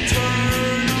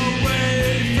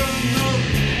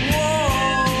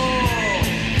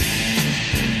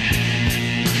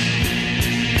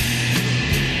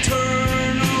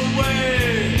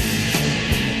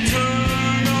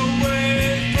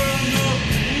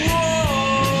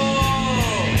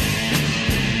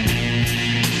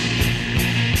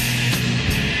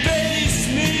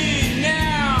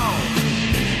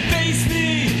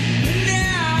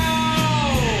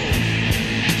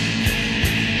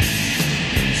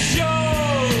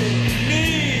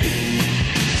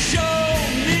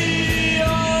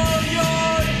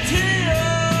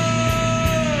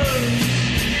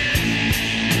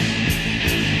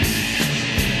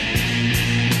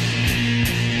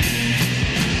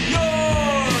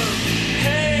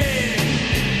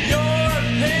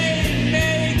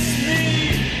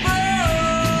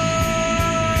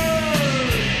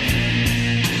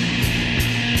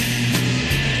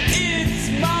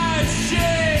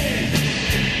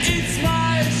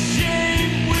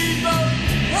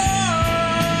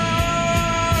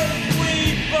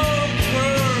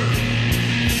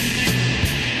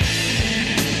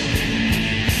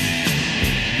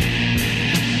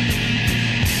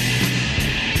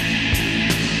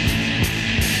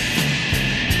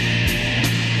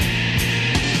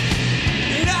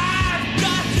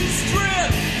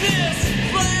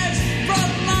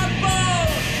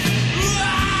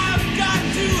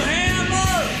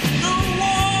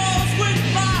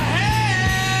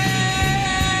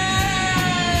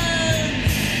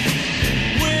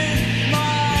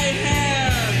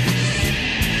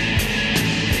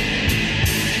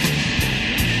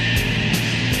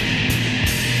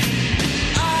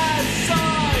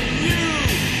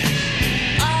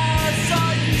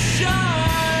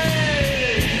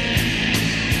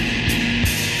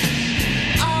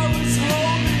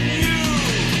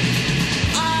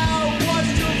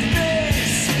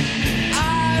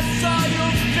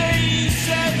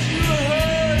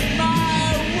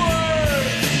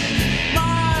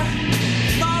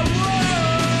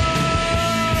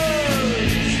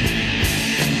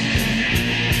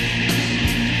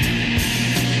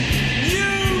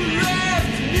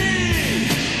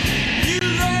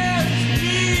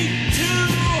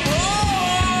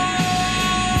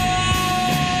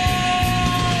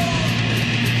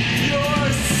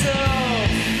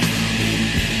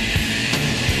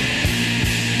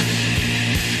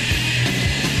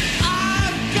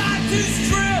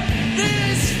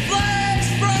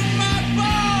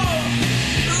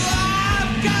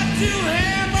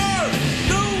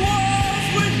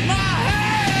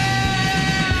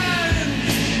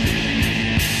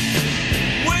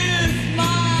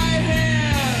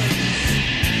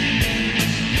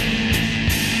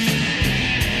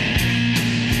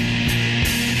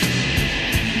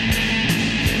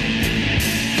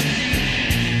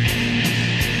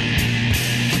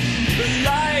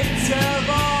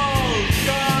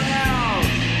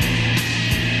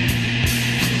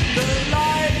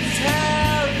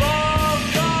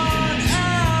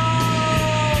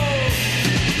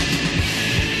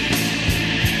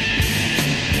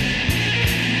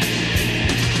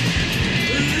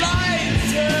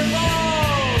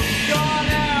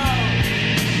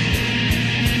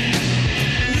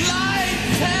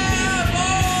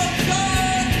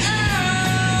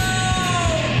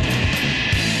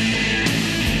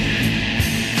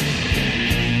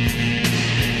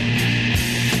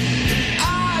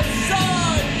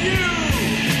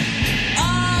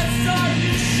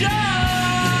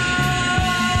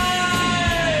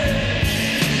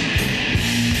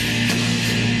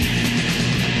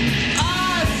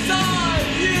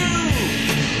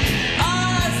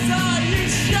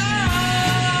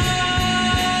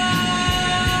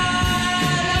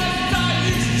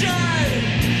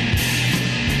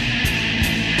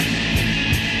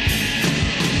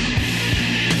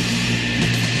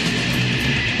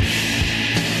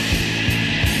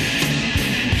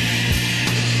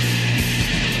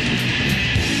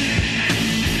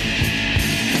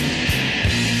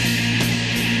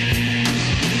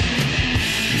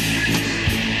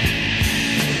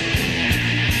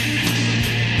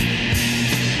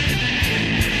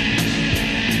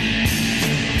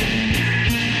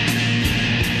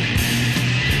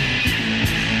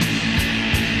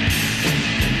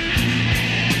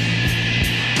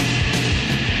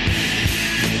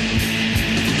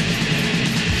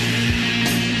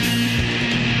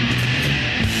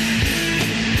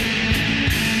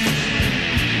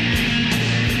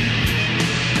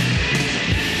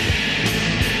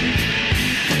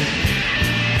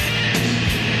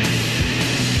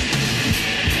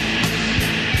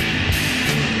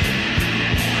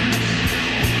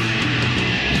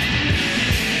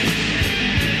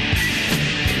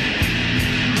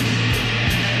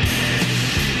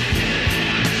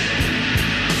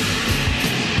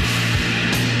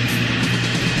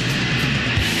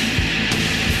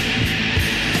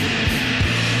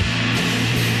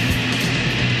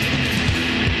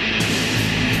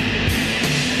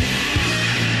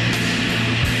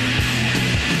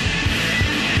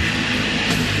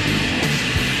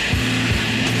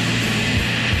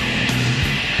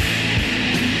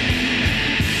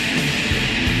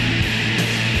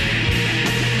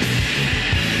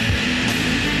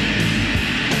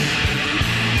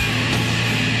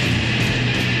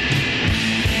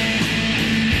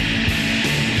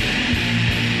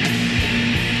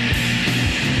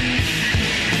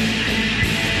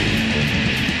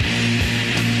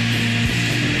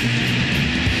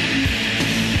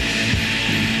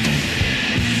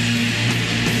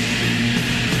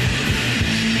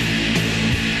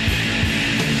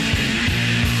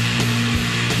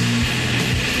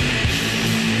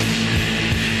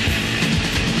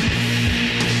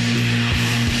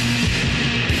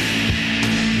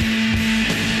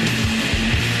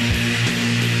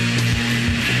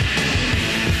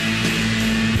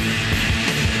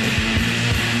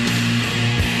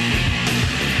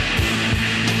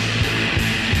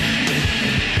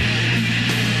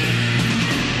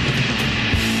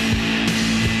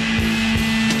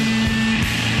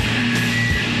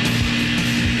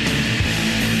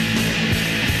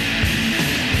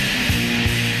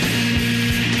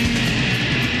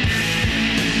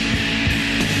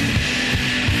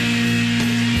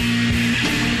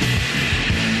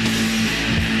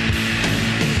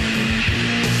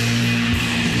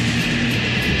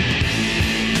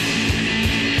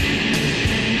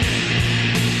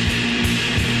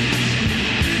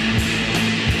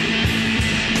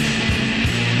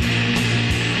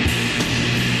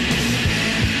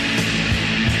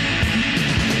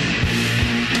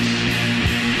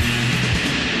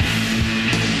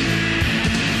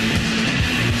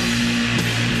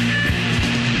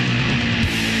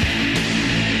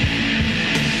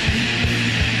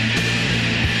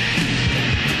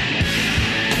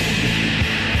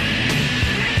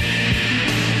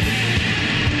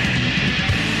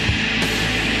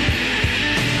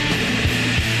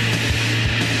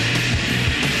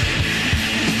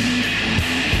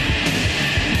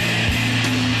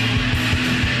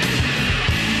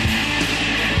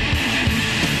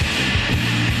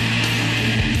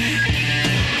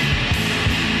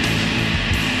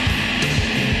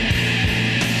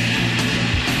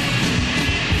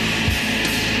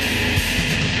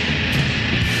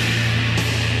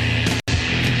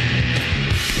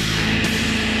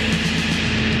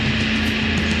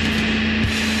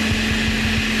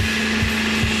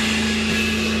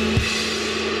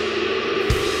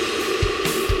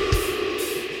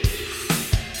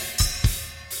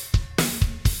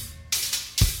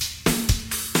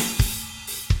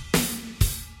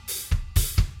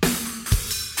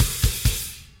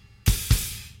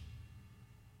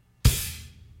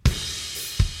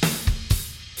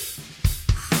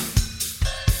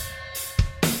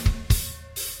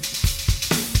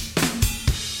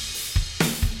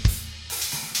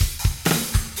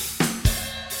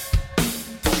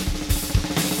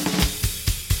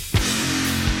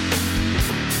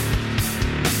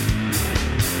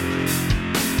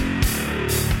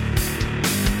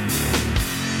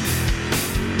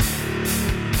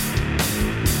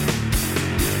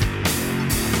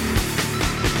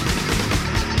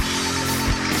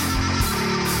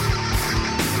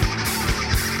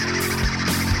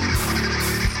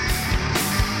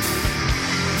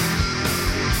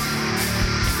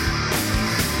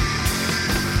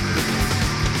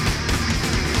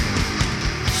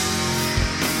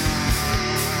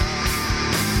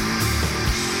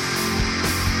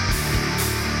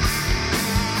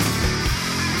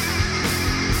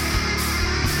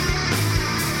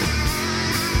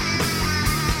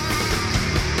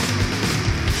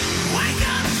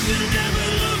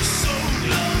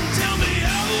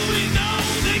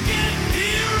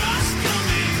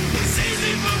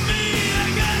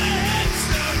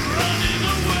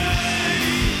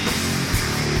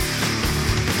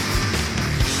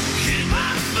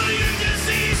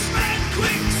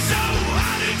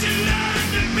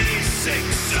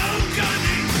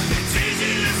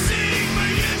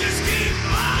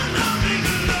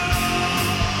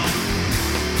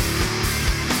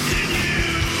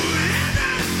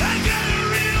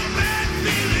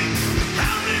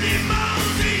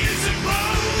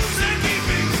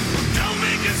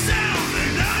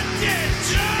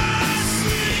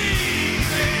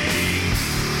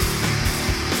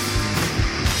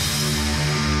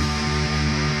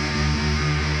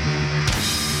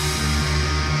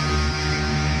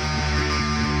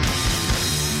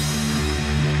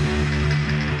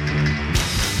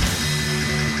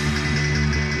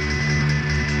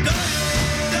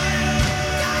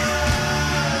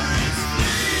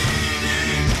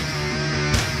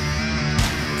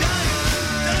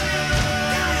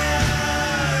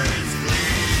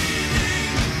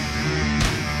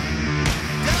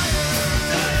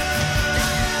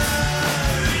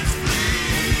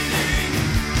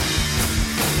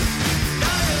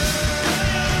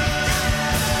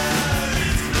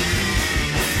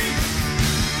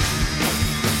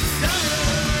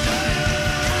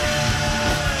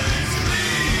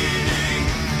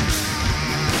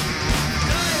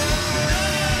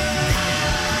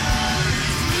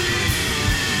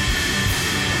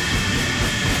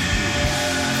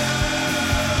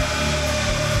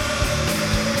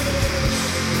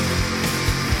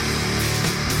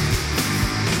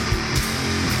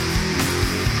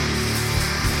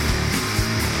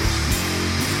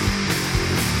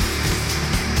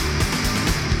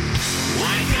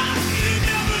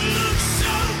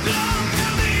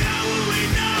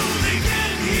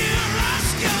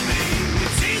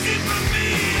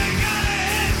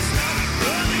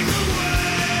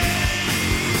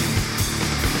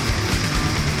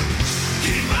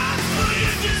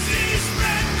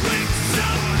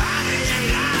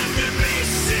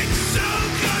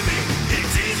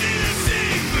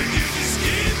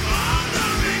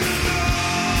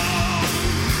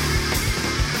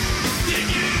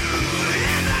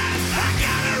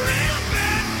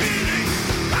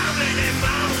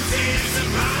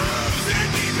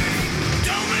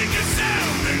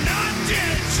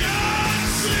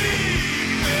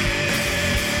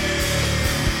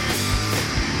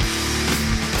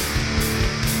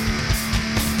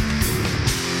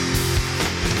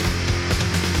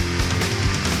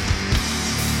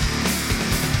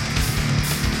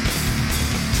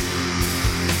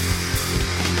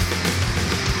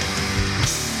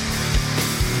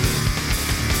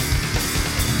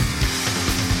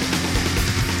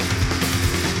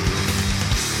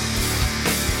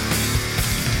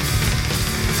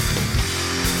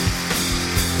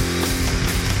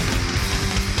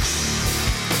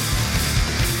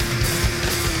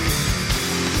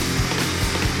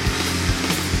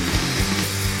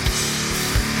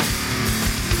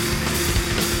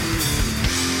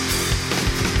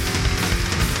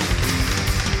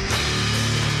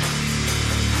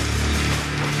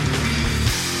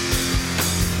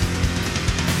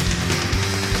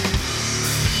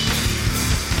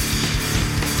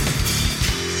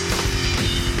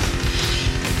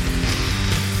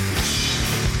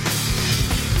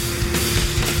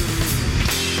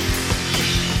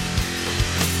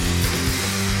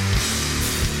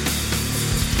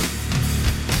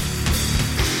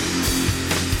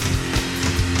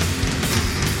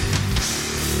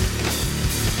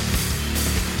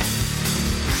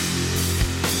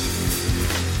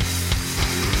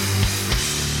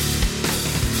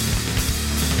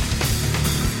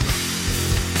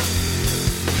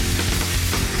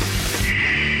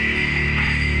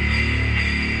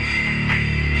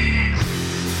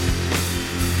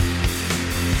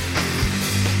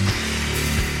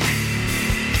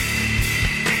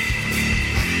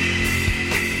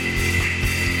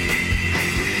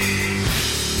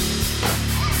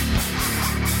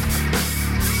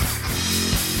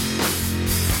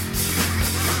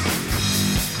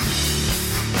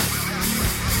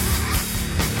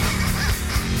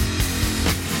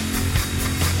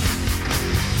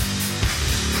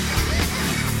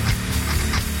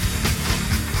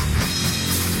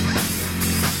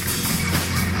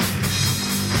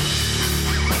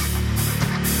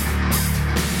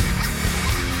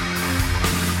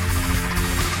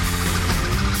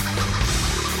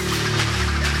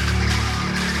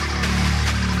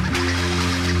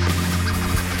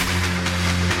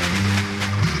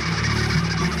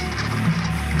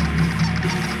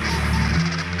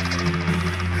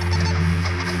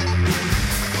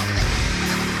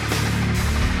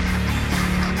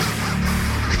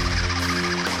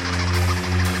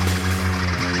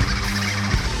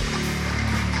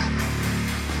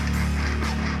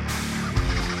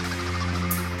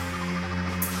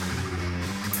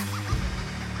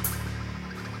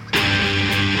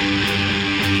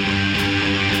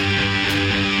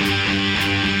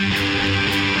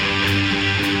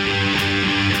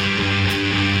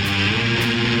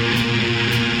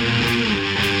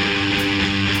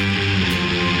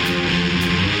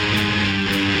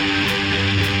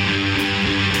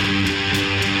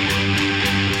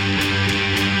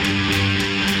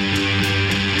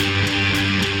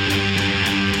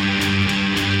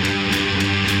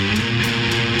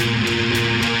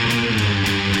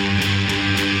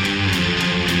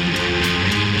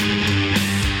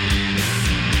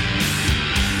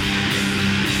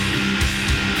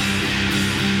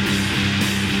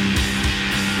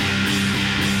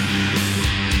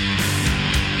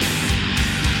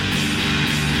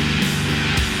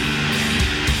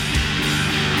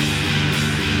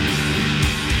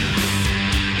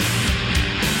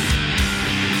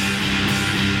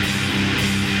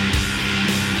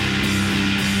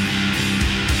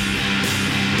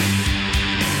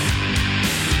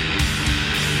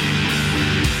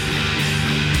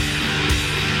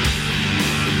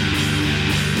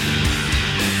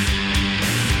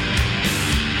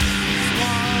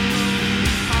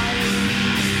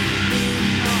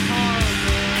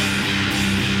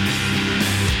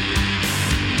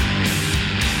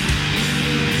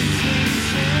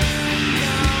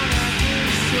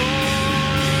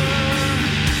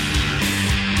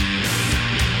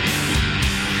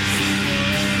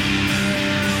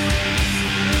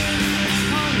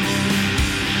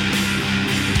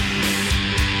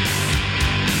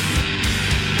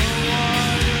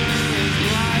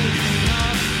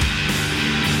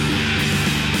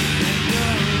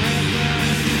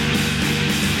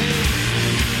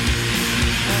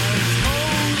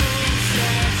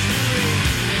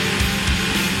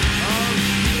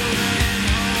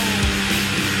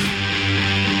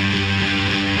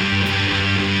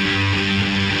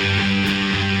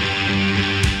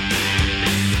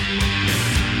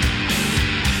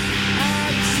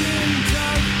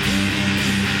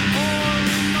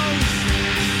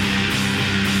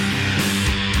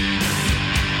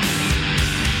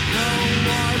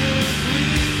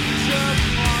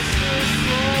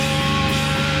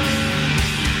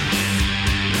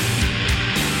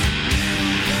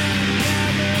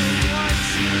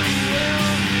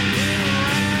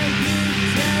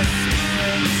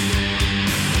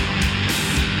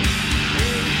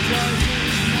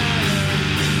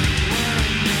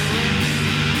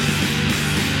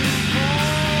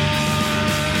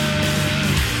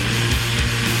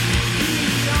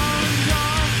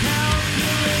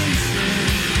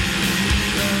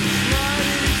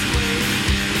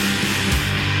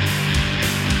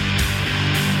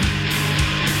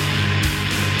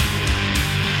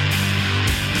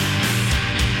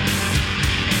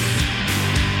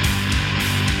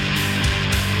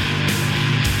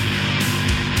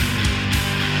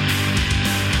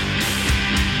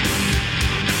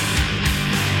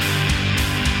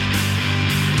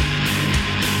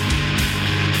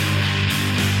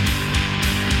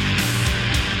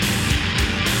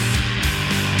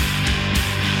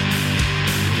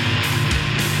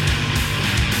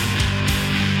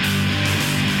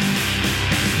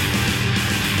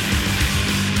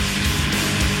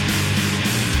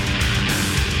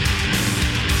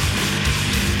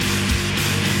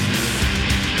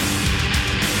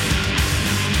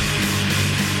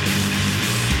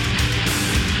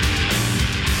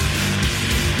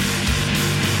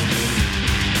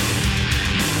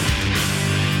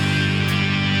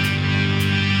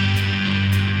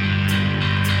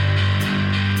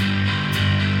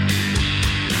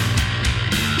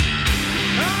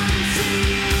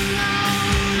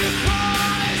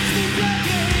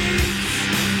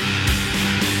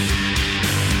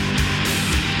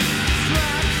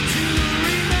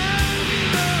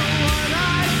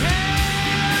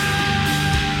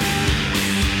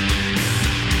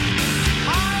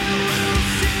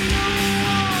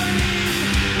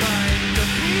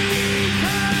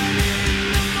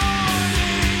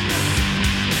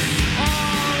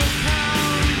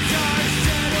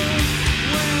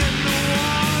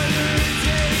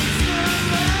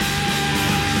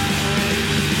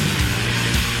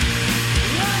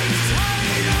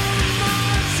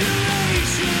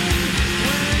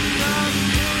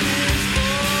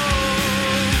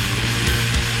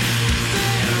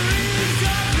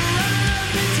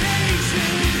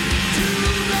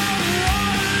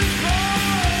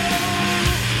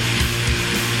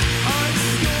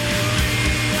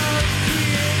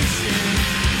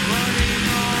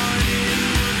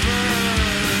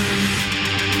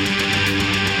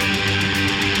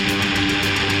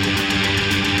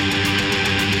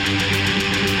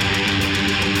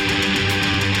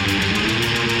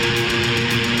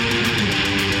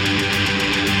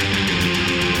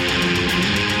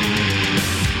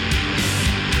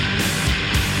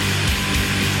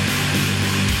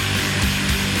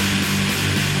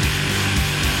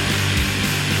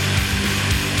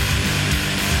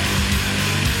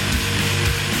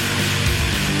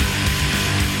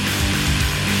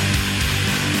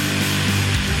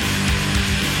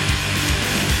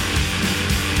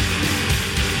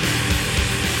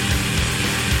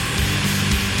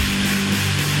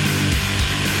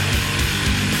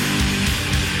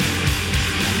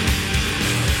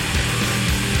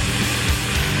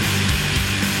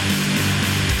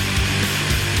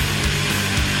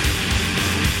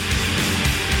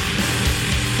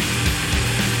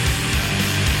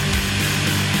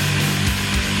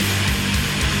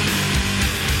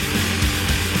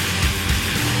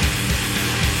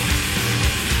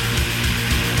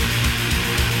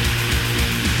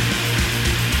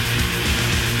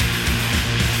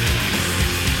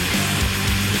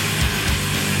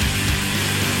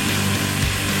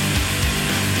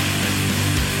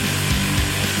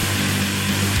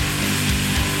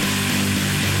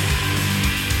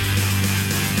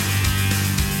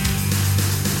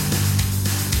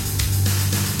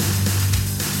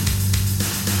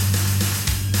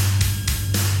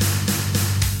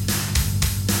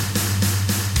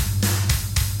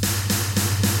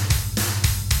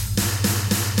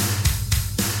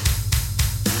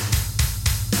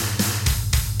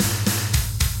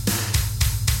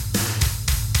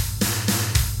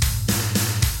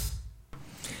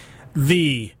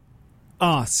 The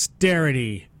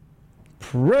Austerity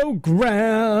Program.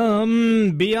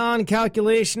 Beyond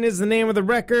Calculation is the name of the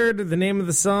record. The name of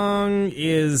the song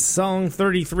is Song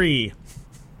 33.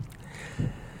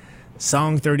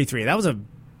 Song 33. That was a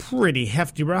pretty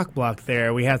hefty rock block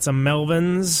there. We had some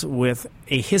Melvins with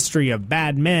A History of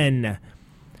Bad Men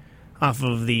off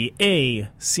of the A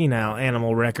Senile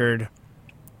Animal record.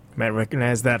 You might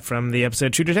recognize that from the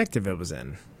episode True Detective it was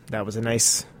in. That was a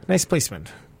nice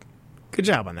placement. Good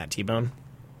job on that, T-Bone.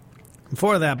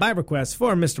 Before that, by request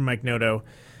for Mr. Mike Noto,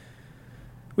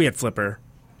 we had Flipper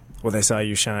with I Saw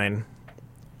You Shine.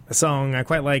 A song I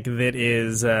quite like that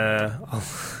is a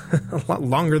lot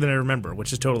longer than I remember,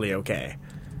 which is totally okay.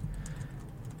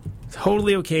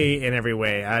 Totally okay in every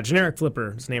way. Generic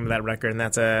Flipper is the name of that record, and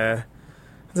that's a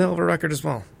hell of a record as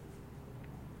well.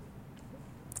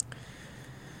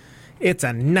 It's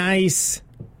a nice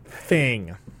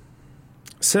thing.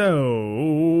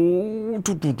 So,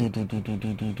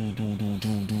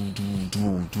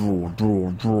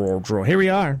 here we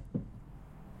are.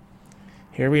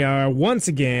 Here we are once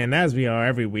again, as we are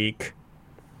every week.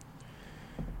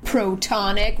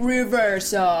 Protonic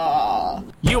Reversal.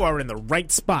 You are in the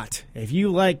right spot. If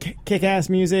you like kick-ass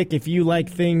music, if you like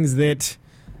things that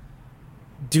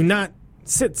do not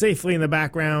sit safely in the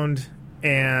background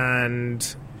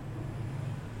and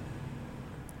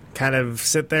kind of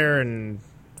sit there and,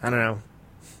 I don't know,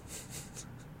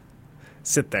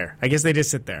 sit there. I guess they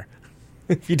just sit there.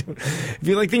 If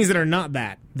you like things that are not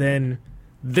that, then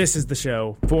this is the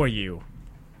show for you.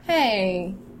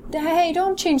 Hey,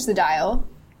 don't change the dial.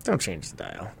 Don't change the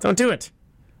dial. Don't do it.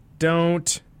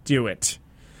 Don't do it.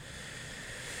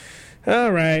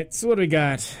 All right, so what do we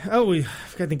got? Oh, I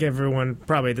think everyone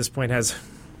probably at this point has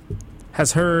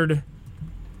heard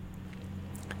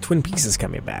Twin Peaks is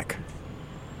coming back.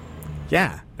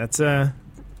 Yeah, that's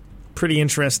pretty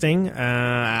interesting.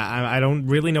 I don't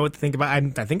really know what to think about.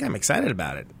 I think I'm excited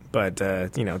about it, but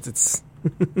it's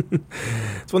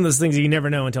it's one of those things that you never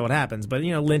know until it happens. But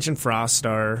Lynch and Frost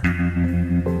are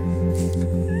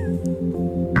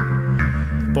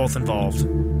both involved, so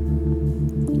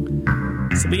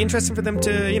it'll be interesting for them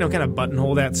to kind of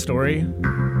buttonhole that story.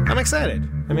 I'm excited.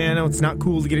 I mean, I know it's not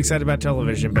cool to get excited about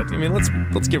television, but I mean, let's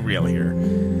get real here.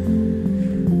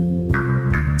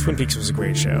 Twin Peaks was a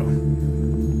great show.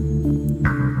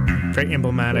 Very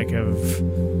emblematic of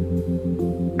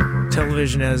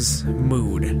television as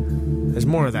mood. There's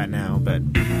more of that now, but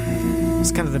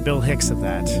it's kind of the Bill Hicks of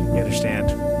that, you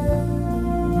understand?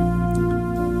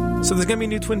 So there's going to be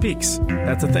new Twin Peaks.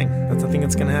 That's a thing. That's a thing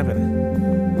that's going to happen.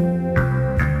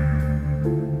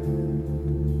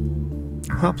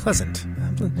 How pleasant.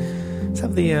 Let's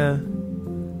have the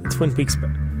Twin Peaks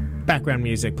background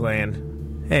music playing.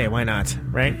 Hey, why not,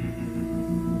 right?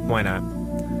 Why not?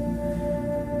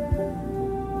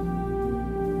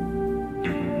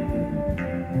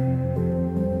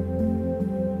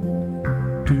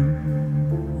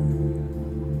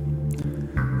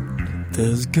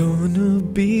 There's gonna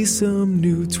be some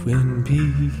new Twin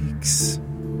Peaks.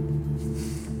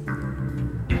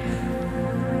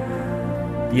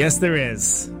 Yes, there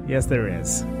is. Yes, there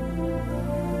is.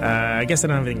 I guess I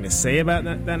don't have anything to say about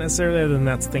that necessarily, other than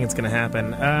that's the thing that's going to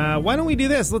happen. Why don't we do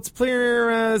this? Let's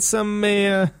play some...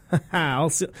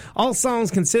 All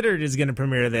Songs Considered is going to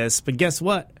premiere this, but guess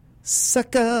what?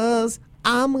 Suckers!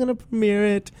 I'm going to premiere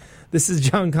it. This is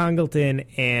John Congleton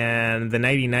and the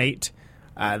Nighty Night.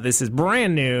 This is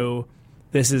brand new.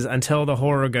 This is Until the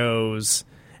Horror Goes.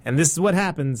 And this is what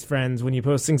happens, friends, when you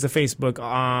post things to Facebook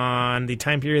on the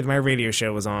time period that my radio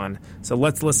show was on. So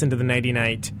let's listen to the Nighty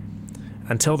Night.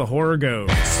 Until the Horror Goes.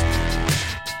 They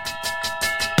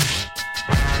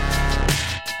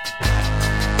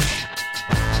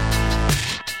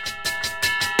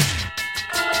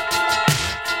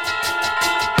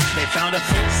found a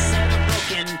full set of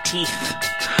broken teeth,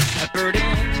 peppered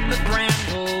in the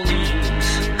bramble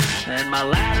leaves, and my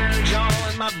ladder jaw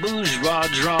and my bourgeois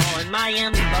draw and my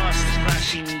embossed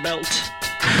flashing belt.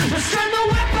 Let's turn the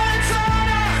weapons on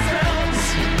ourselves.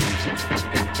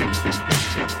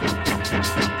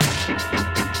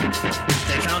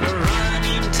 They found a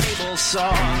running table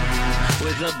saw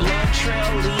with a blood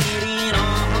trail leading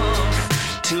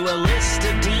off to a list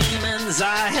of demons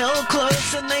I held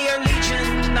close, and they are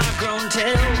legion, not grown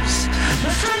tales.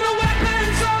 Let's turn the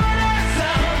weapons on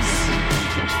ourselves.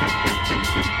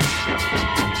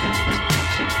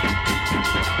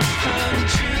 And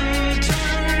you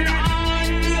turn on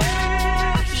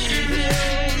your heels.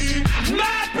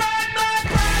 My pride, my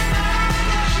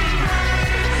blushing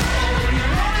brains. Oh,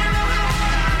 you're running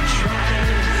around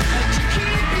trying to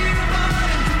keep you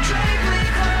running from drapely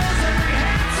clothes. Every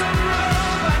handsome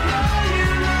robe I know.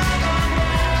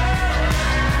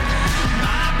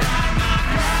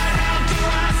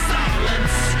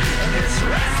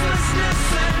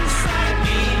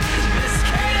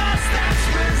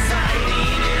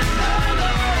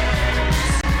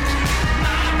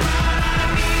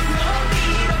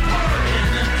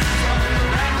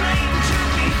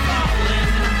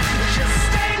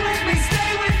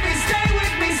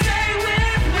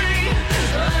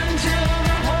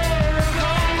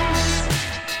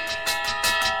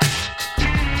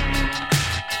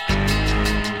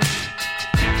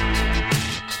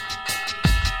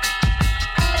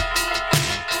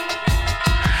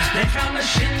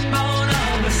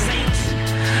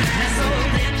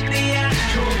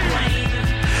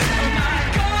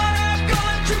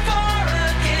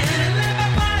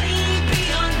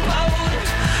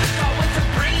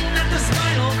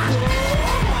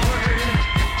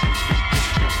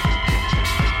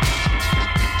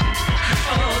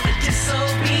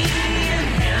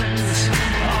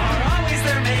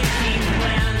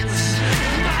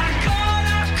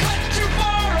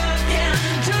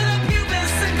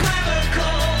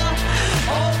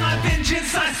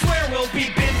 swear we'll be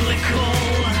biblical.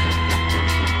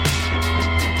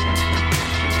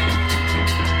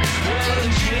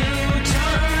 Would you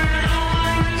turn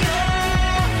on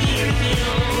your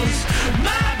heels?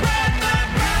 My bride, my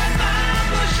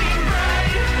blushing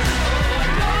bride. Oh, I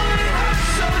know it hurts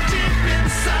so deep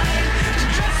inside to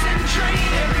dress and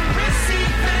trade every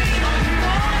receipt vein. All you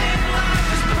want in life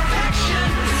is perfection,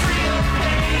 free of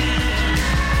pain.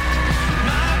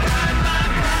 My bride,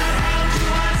 how do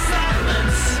I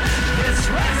silence this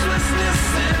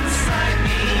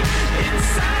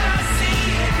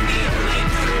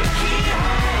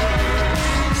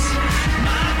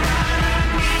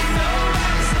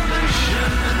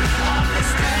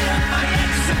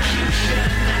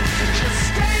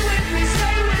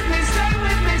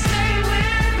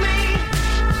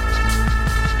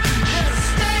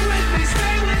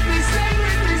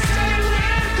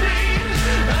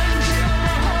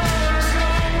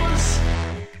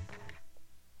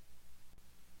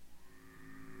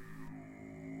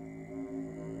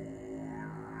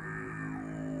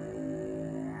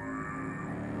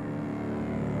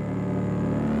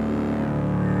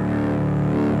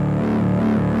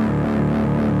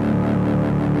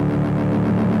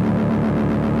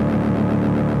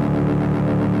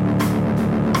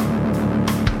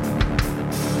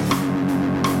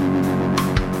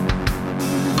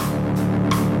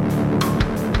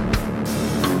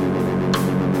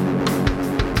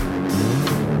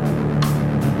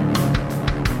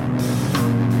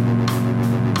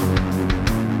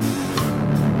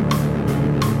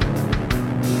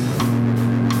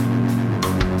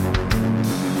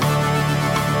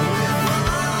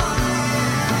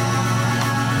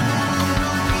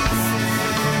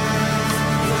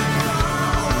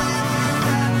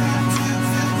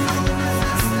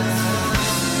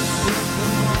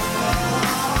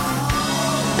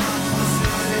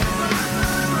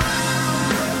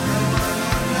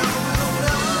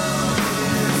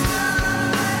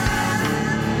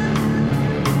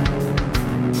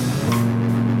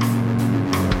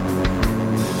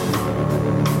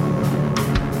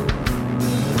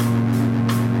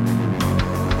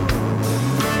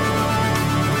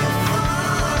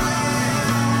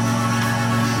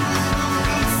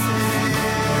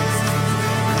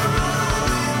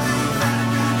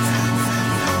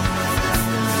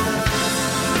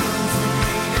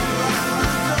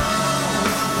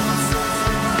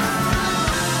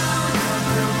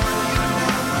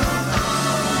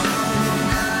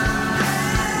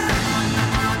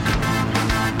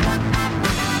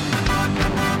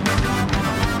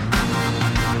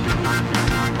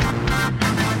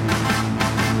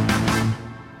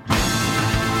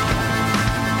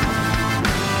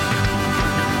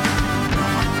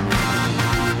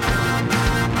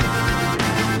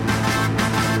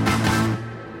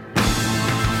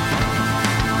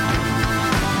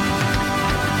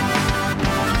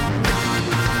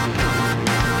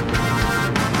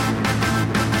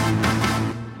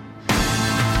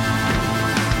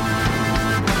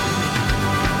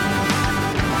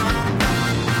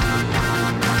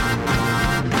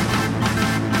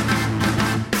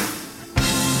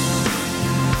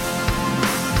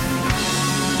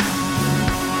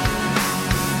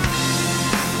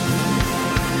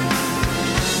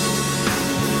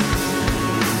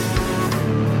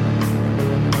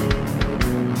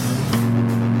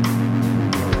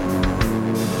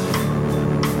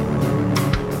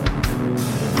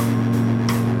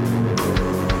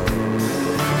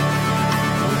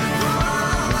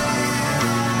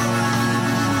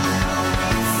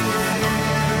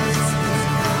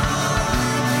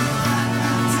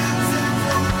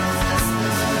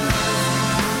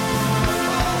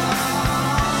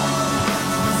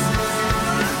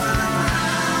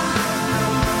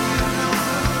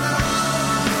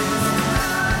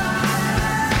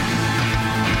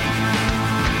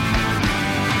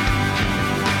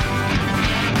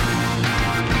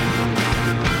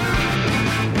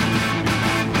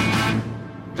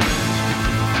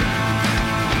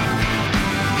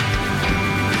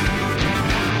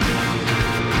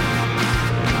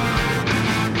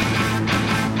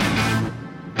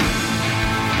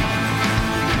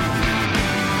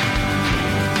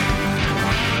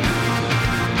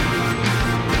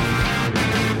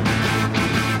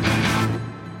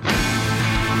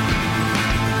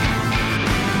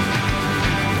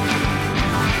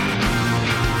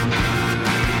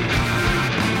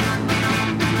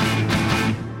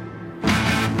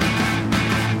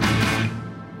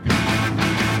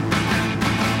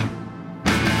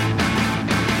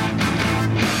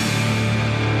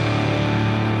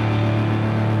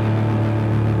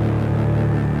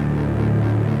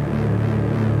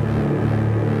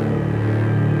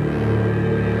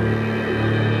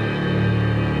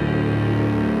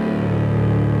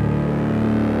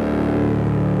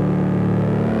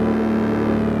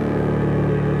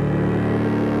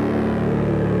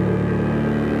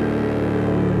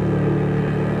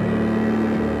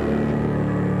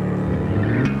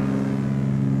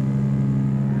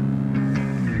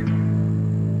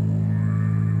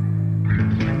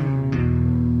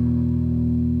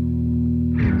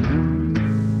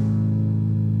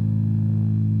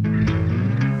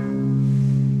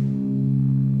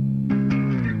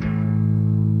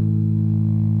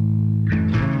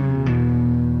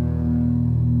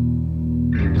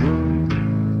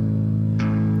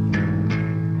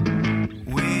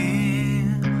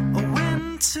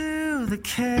the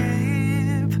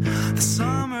Cape. The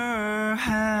summer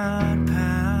had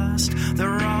passed, the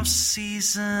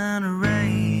off-season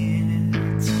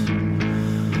rains.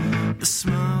 The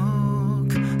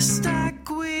smoke stack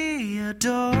we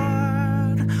adored,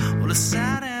 well, the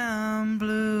sad and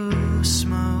blue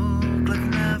smoke like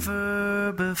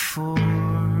never before.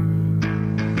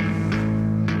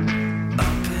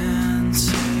 Up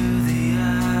into the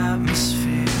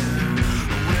atmosphere,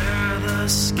 where the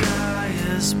sky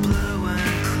is blue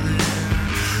and clear,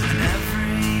 and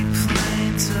every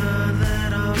plane's a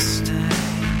little stain.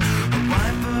 A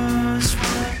wipers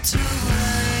wiped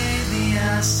away the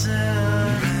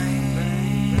acid rain.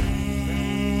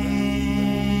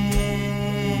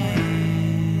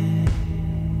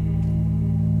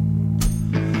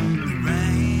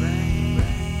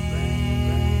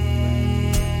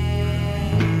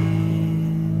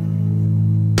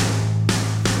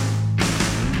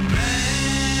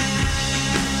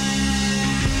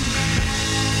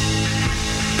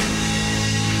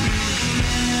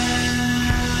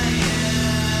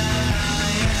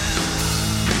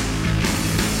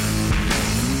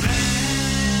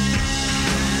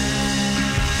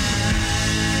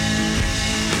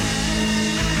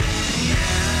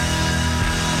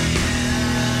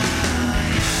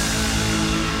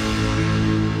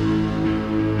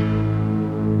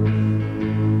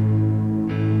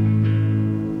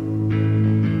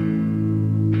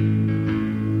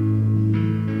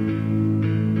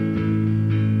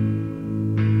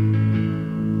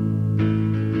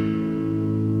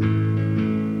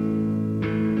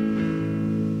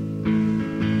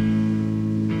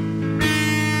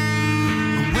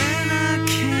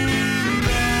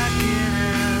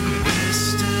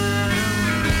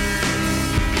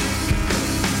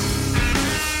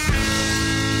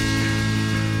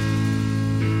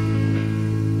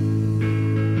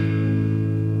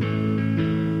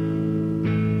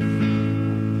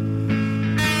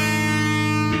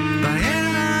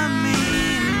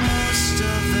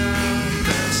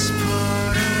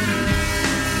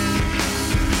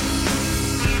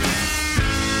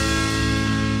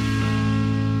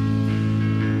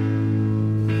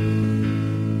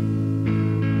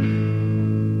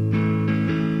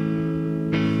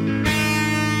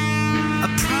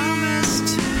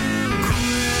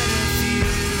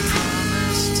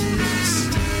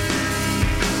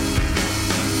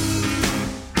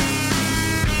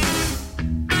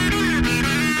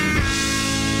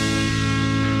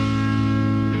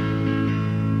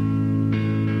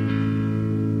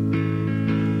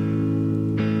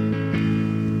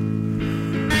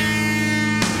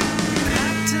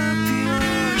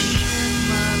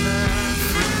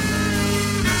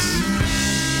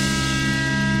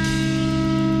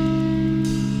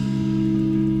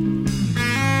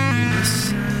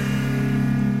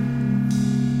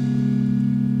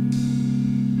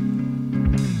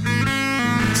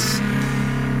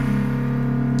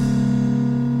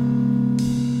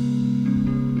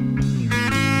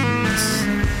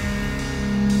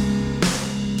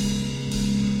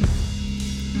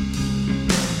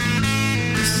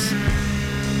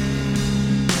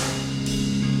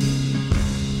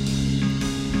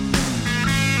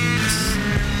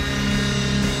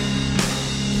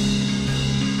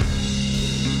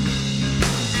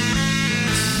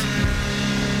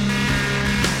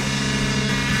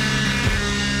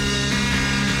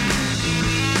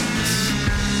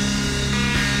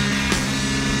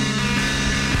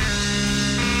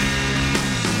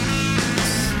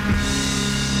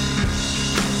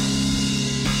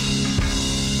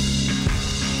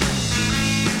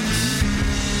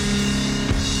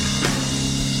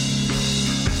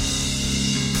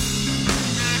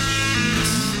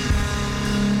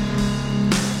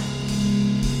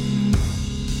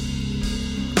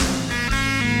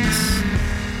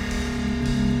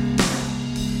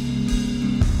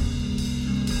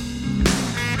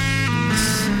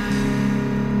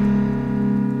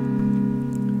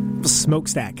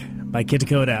 Smokestack by Kid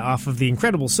Dakota off of the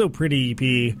incredible So Pretty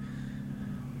EP.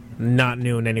 Not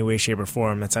new in any way, shape, or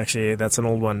form. That's an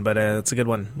old one, but it's a good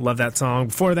one. Love that song.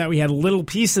 Before that, we had Little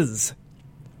Pieces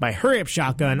by Hurry Up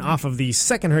Shotgun off of the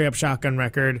second Hurry Up Shotgun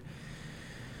record,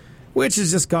 which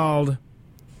is just called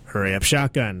Hurry Up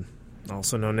Shotgun,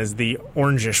 also known as the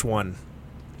orangish one.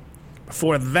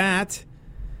 Before that,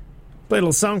 played a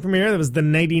little song from here that was The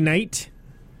Nighty Night,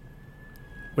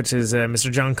 which is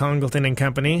Mr. John Congleton and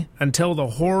Company, Until the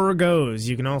Horror Goes.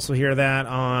 You can also hear that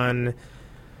on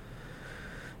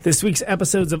this week's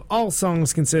episodes of All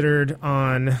Songs Considered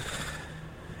on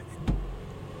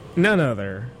none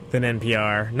other than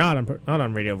NPR. Not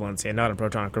on Radio Valencia, not on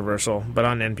Protonic Reversal, but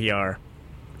on NPR.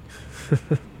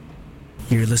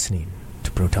 You're listening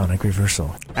Protonic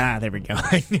Reversal. Ah, there we go.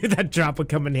 I knew that drop would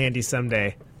come in handy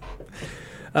someday.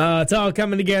 It's all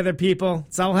coming together, people.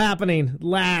 It's all happening.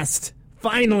 Last.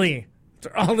 Finally.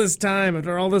 After all this time,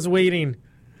 after all this waiting.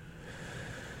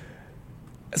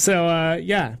 So,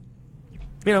 yeah.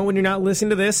 You know, when you're not listening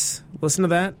to this, listen to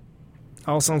that.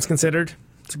 All songs considered.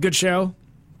 It's a good show.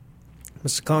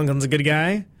 Mr. Congan's a good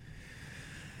guy.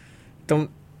 Don't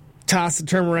toss the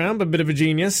term around, but a bit of a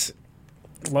genius.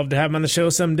 Love to have him on the show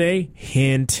someday.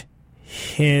 Hint.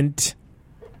 Hint.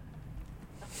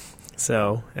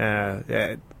 So,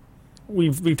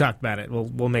 we've talked about it.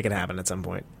 We'll make it happen at some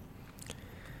point.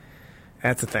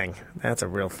 That's a thing. That's a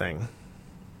real thing.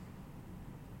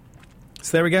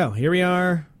 So there we go. Here we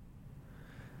are.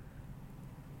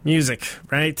 Music,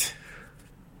 right?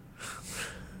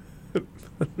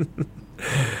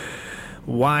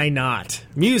 Why not?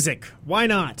 Music, why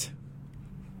not?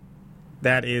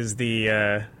 That is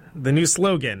the new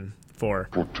slogan for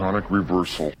Protonic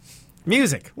Reversal.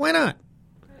 music. Why not?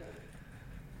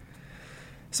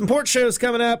 Some port shows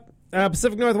coming up.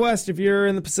 Pacific Northwest. If you're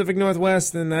in the Pacific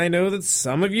Northwest, and I know that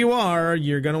some of you are,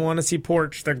 you're going to want to see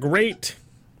Porch. They're great.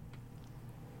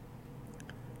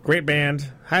 Great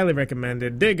band. Highly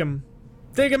recommended. Dig them.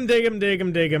 Dig them, dig them, dig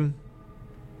them, dig them.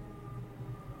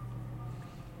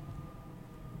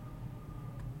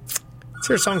 Let's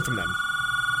hear a song from them.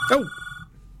 Oh!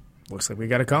 Looks like we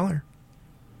got a caller.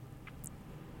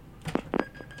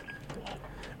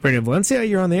 Radio Valencia,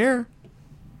 you're on the air.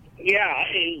 Yeah,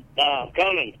 hey,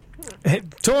 Conan. Hey,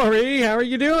 Tori, how are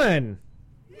you doing?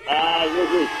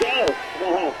 This is show.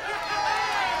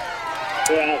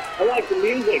 Yeah, I like the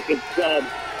music. It's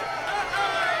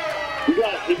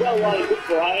you got a lot of good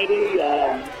variety.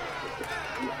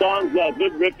 Songs got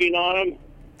good ripping on them.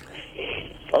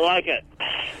 I like it.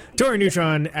 Tori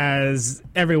Neutron, as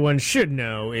everyone should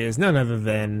know, is none other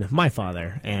than my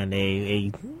father and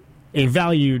a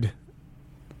valued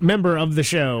member of the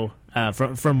show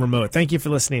from remote. Thank you for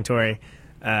listening, Tori.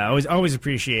 Always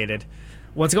appreciated.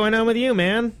 What's going on with you,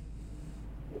 man?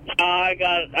 I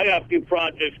got a few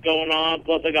projects going on.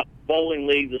 Plus, I got bowling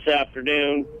league this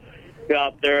afternoon. Go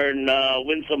out there and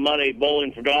win some money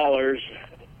bowling for dollars.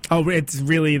 Oh, it's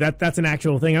really that's an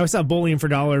actual thing. I always thought bowling for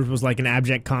dollars was like an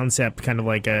abject concept, kind of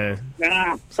like a thing.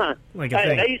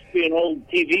 That used to be an old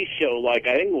TV show. Like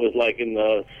I think it was like in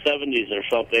the 70s or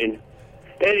something.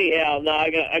 Anyhow, no,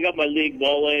 I got my league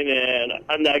bowling, and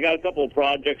I got a couple of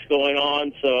projects going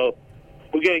on. So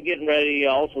we're getting ready.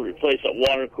 Also replace that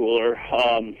water cooler.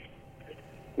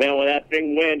 Man, when that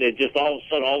thing went, it just all of a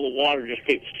sudden all the water just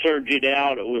kept surging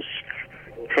out. It was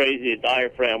crazy. The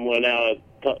diaphragm went out.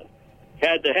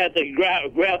 Had to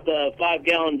grab the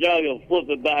 5-gallon jug and flip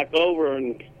it back over,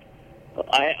 and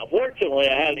fortunately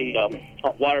I had a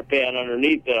hot water pan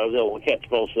underneath that I was able to catch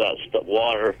most of that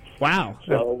water. Wow.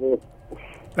 So,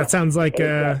 that sounds like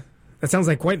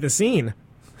quite the scene.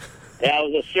 Yeah,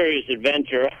 it was a serious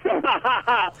adventure.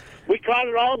 We caught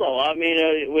it all, though. I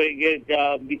mean, we get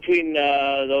between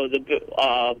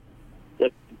the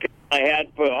I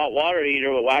had for a hot water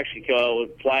heater, it actually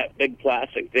big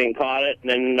plastic thing caught it,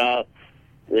 and then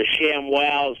the sham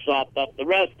wow sopped up the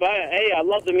rest. But hey, I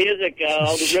love the music,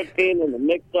 all the ripping and the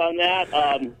mix on that.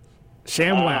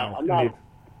 Sham wow.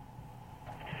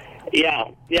 Yeah,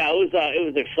 it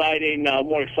was exciting.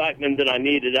 More excitement than I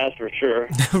needed, that's for sure.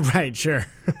 Right, sure.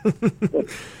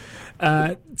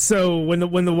 So when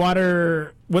the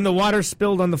water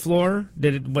spilled on the floor,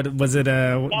 was it?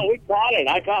 No, we caught it.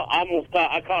 I caught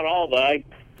all of it.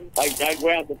 I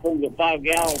grabbed the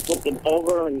 5-gallon, flipped it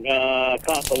over, and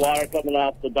caught the water coming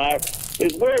out the diaphragm.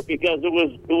 It's weird because it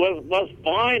was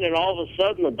fine, and all of a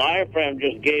sudden the diaphragm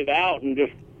just gave out, and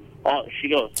just she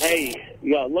goes, "Hey,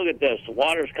 you gotta look at this. The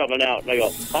water's coming out." And I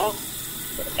go, "Huh?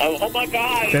 Oh my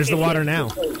God!" There's the water now.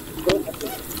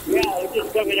 Yeah, it was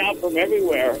just coming out from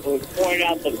everywhere. It was pouring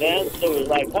out the vents. It was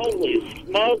like, holy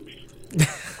smokes.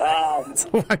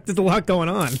 There's a lot going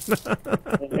on.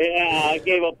 Yeah, I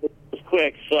gave up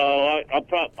quick, so I'll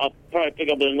probably pick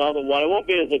up another one. It won't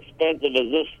be as expensive as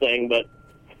this thing, but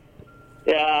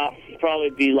yeah, probably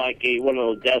be like one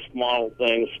of those desk model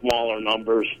things, smaller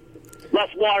numbers. Less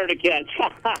water to catch.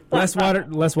 less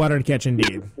water to catch,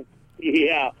 indeed.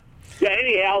 Yeah. Yeah,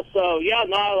 anyhow, so, yeah,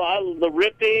 no, the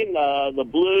ripping, the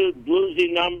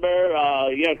bluesy number,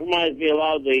 it reminds me a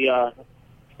lot of the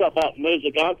stuff out in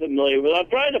music I'm familiar with. I'm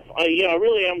trying to,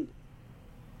 really am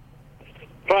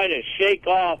trying to shake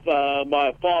off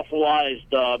my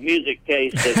fossilized music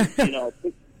taste and,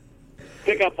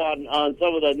 pick up on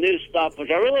some of the new stuff,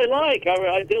 which I really like.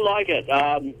 I do like it.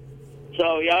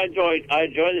 So, yeah, I enjoy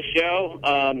the show.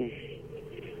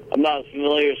 I'm not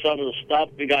familiar with some of the stuff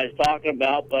you guys talking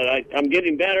about, but I'm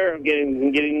getting better. I'm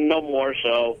getting to know more.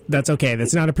 So that's okay.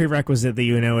 That's not a prerequisite that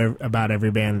you know about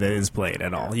every band that is played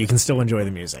at all. You can still enjoy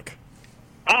the music.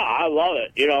 I love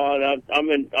it. You know,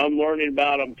 and I'm learning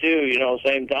about them too. You know,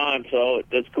 same time. So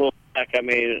that's cool. I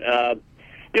mean,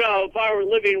 you know, if I were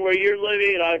living where you're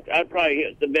living, I'd probably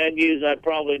hit the venues. I'd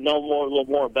probably know a little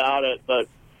more about it, but.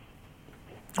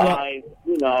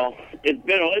 You know, it's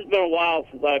been a while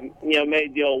since I, you know,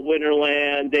 made the old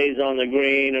Winterland, Days on the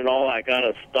Green, and all that kind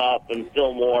of stuff, and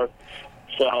still more.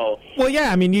 So. Well, yeah,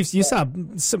 I mean, you saw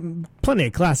plenty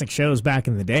of classic shows back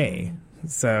in the day.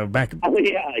 So back. Oh,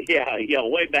 yeah,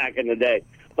 way back in the day.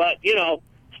 But you know,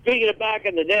 speaking of back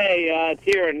in the day, it's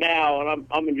here and now, and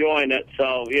I'm enjoying it.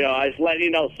 So you know, I just let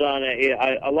you know, son.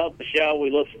 I love the show.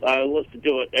 I listen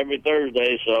to it every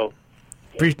Thursday. So.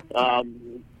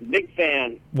 Big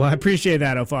fan. Well, I appreciate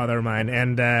that, oh father of mine,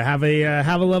 and have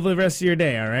a lovely rest of your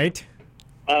day. All right.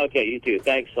 Okay, you too.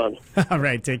 Thanks, son. All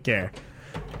right, take care.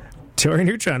 Tori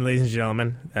Neutron, ladies and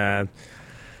gentlemen,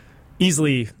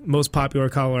 easily most popular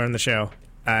caller on the show,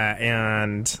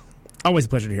 and always a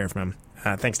pleasure to hear from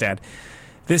him. Thanks, Dad.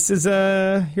 This is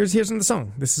here's the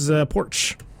song. This is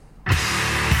Porch.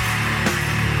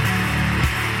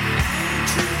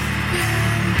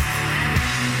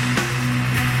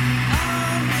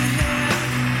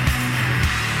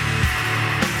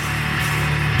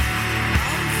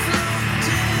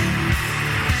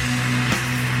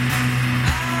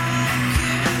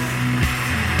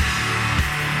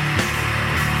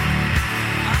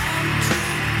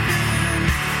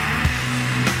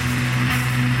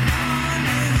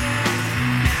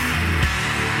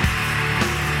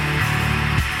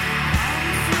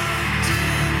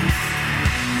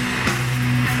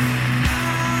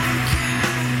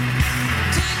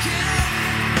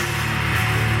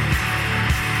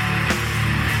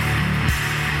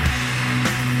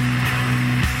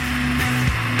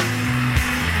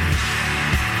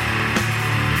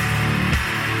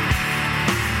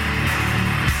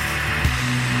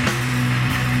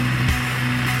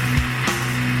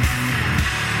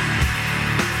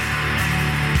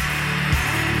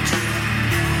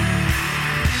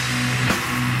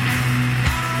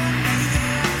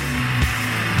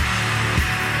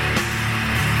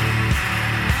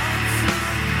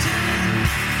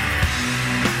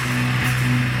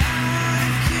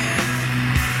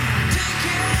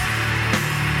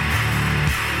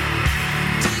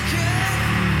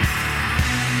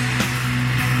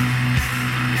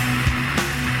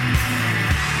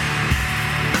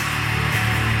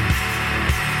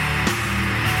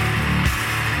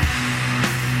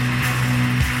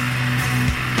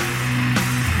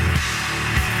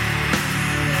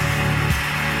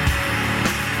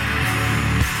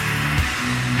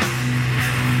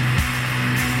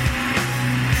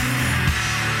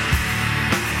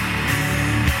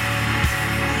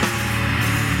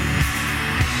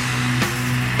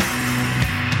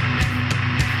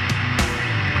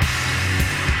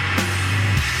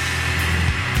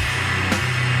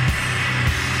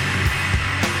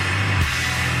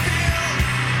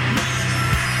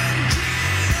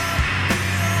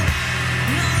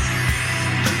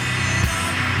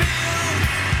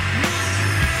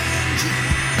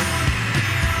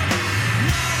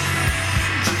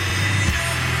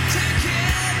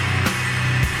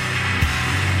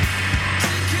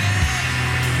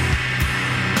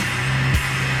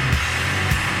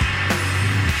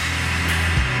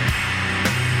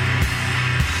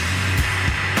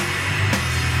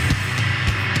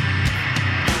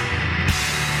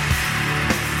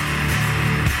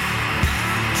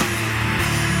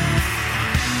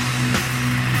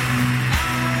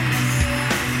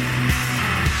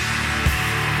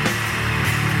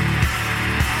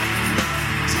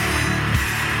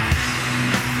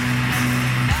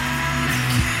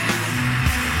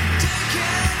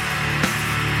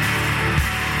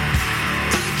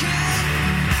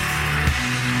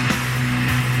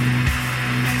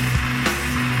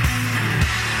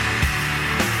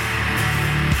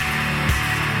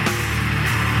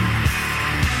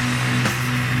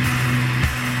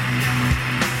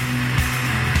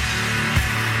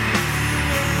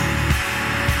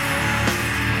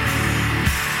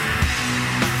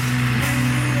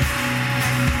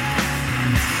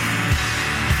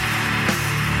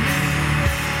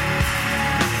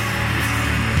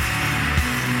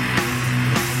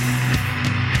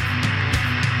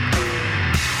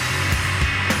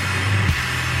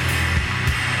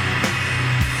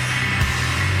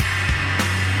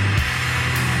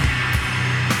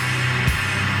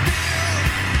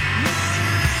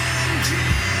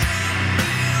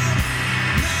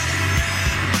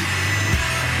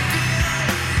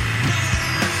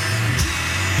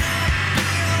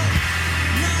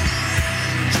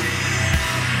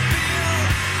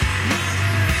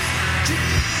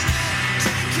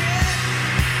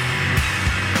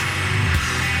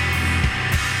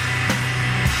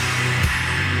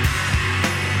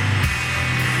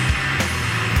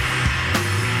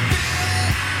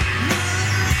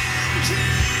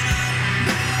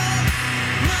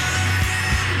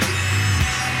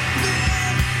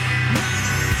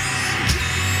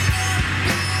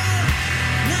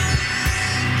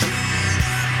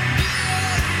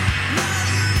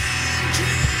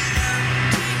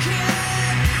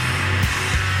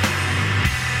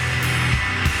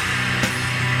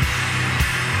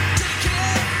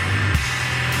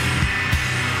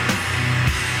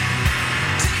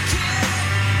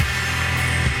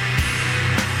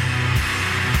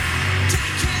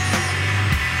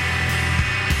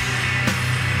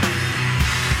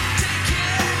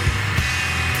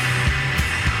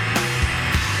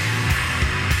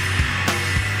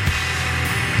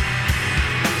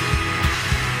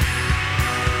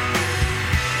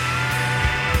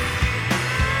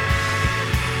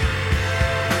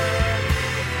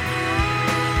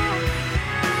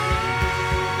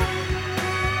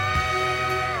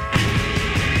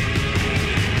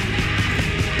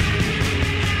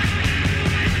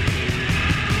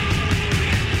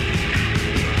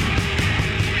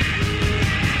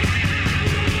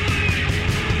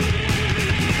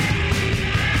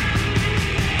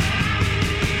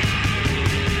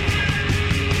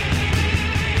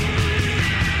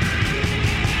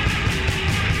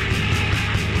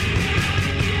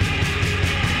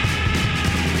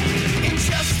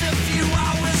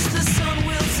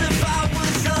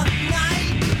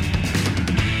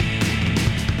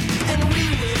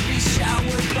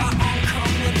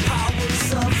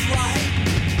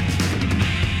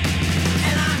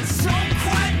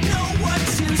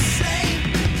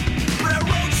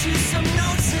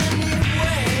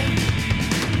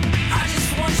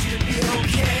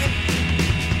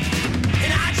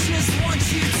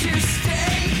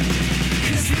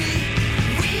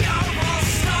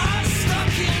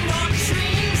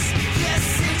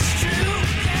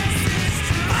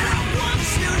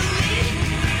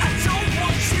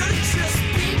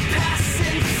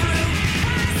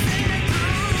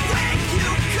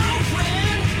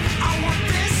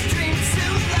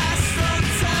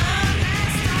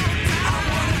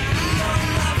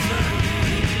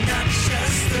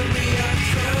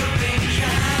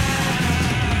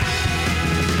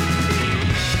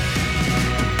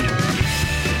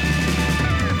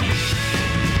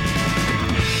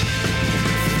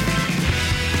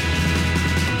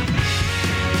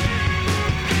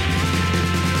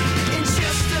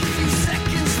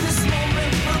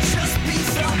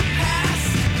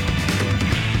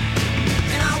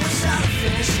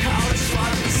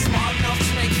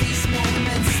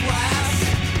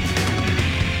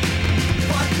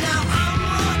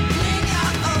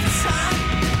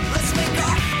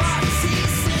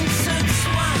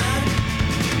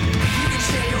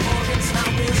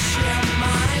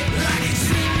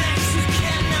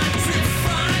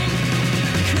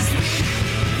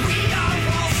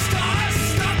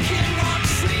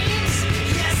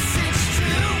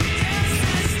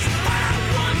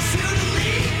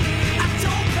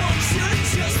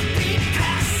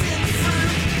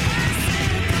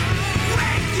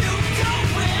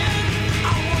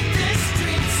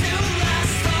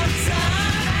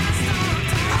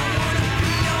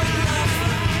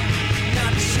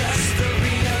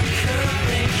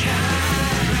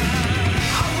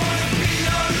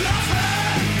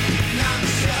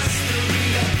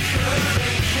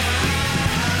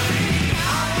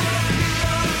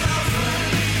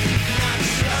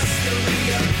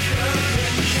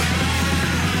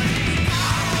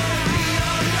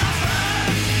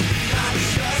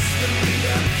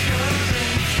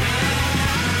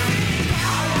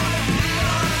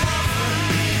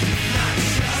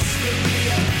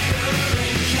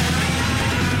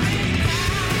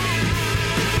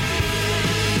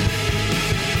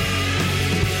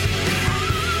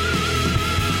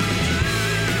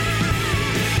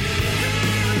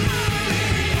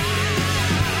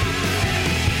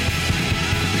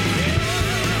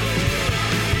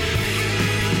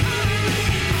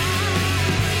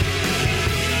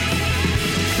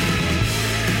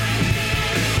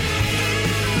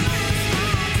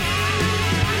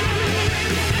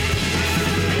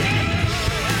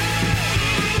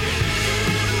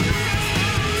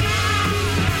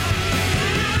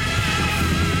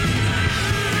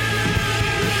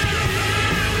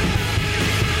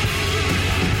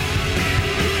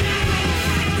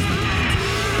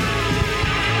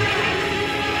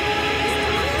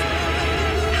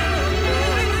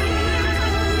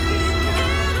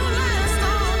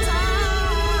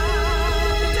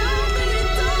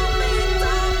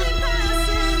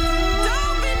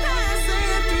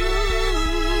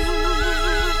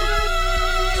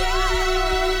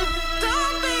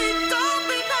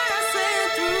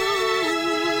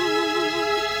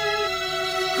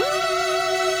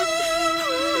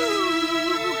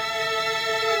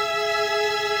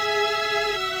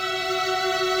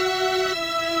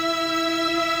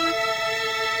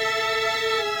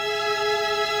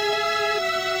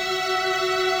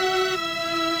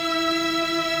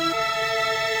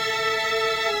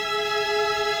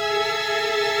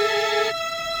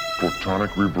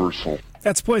 Protonic reversal.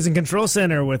 That's Poison Control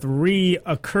Center with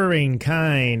Reoccurring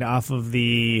Kind off of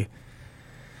the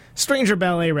Stranger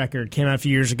Ballet record. Came out a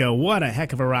few years ago. What a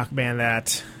heck of a rock band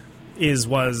that is.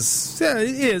 But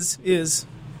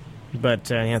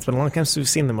yeah, it's been a long time since we've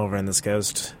seen them over on this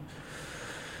coast.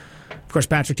 Of course,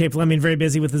 Patrick K. Fleming very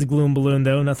busy with his gloom balloon,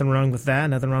 though. Nothing wrong with that.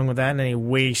 Nothing wrong with that in any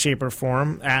way, shape, or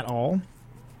form at all.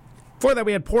 Before that,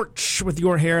 we had Porch with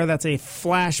Your Hair. That's a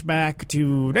flashback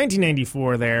to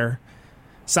 1994 there.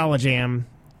 Solid jam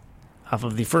off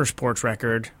of the first Porch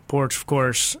record. Porch, of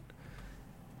course,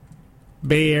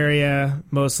 Bay Area,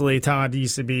 mostly. Todd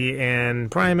used to be in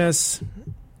Primus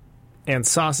and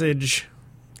Sausage,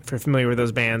 if you're familiar with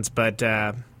those bands. But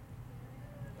they're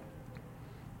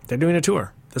doing a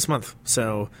tour this month.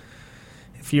 So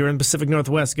if you're in the Pacific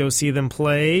Northwest, go see them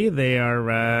play. They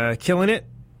are killing it.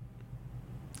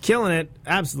 Killing it.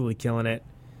 Absolutely killing it.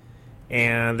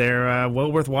 And they're well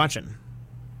worth watching.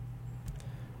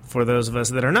 For those of us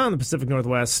that are not in the Pacific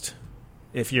Northwest,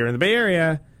 if you're in the Bay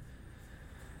Area,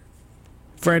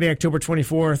 Friday, October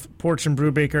 24th, Porch and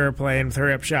Brubaker playing with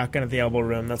Hurry Up Shotgun at the Elbow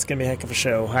Room. That's going to be a heck of a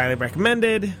show. Highly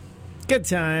recommended. Good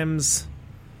times.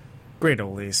 Great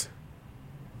oldies.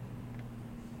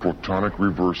 Protonic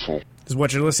reversal. This is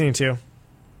what you're listening to.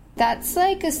 That's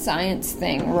like a science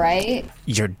thing, right?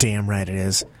 You're damn right it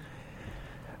is.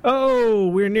 Oh,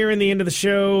 we're nearing the end of the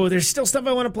show. There's still stuff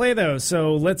I want to play, though,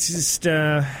 so let's just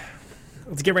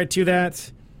let's get right to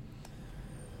that.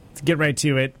 Let's get right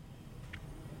to it.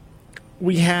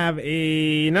 We have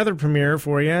another premiere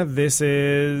for you. This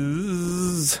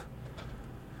is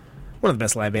one of the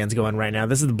best live bands going right now.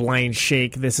 This is the Blind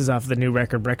Shake. This is off the new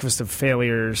record, Breakfast of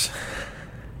Failures.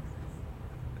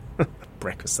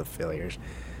 Breakfast of Failures.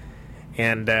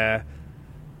 And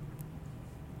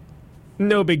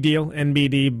no big deal,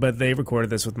 NBD, but they recorded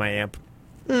this with my amp.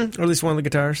 Or at least one of the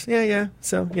guitars. Yeah.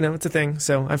 So, it's a thing.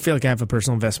 So I feel like I have a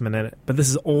personal investment in it. But this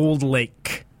is Old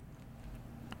Lake.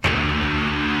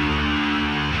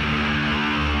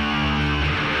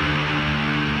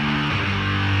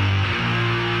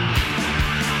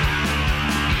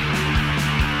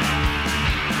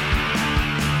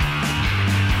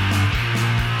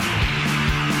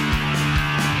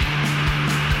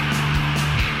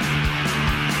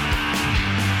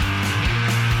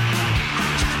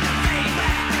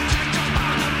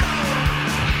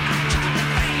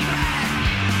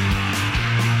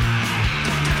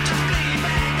 Don't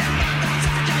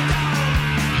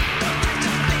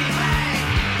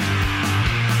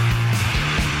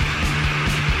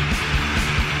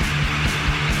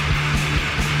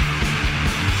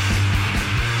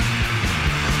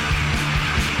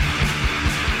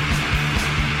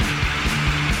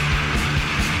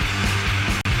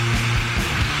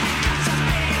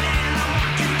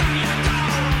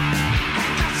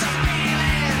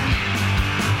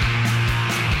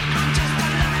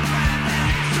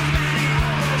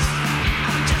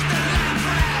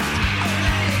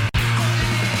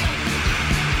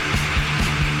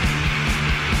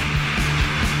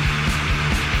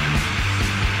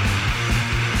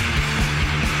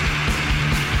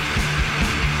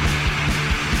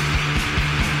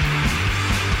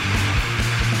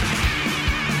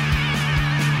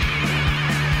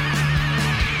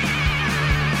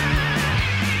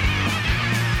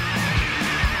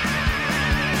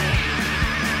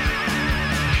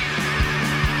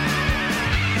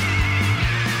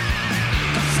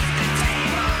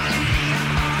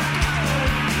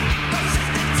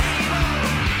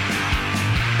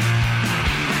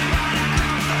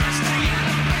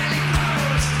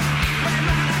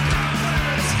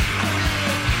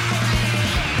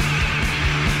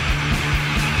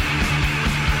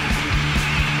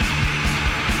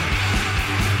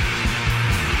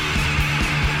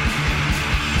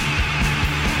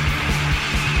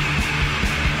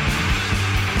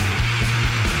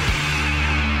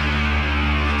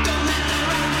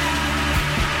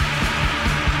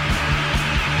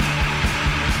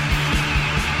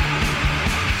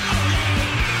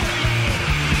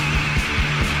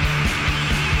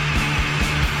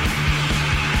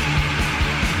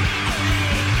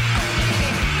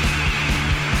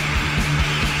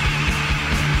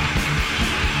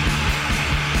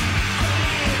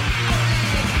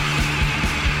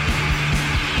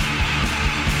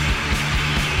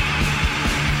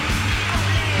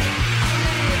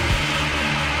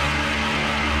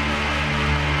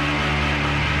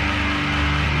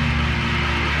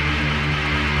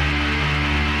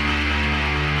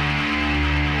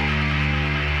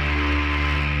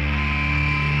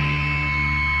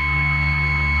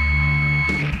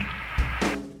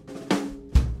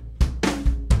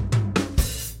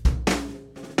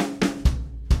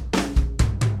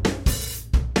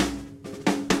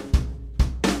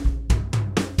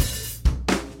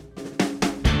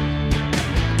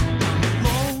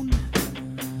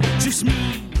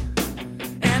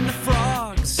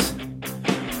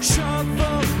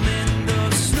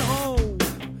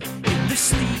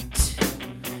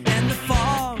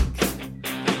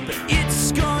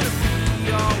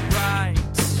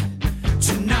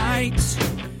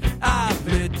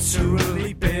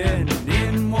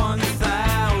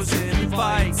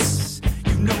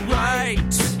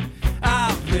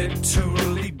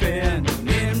literally been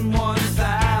in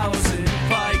 1,000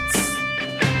 fights.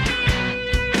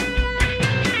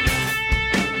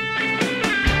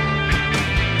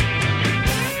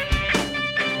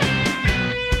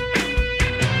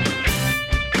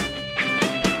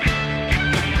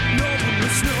 No one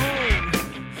must know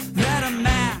that I'm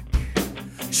Mac,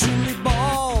 surely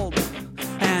bald,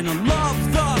 and I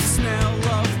love the smell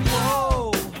of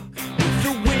blow. With a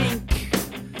wink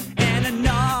and a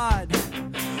nod,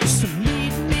 so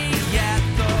meet me at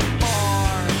the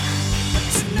bar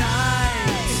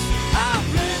tonight. I've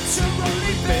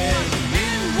literally been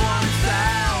in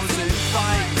 1,000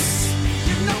 fights.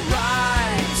 You know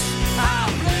right,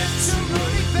 I've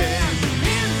literally been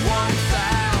in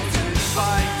 1,000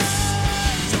 fights.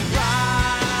 So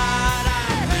right,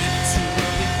 I've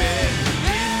literally been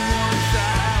in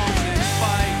 1,000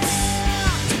 fights.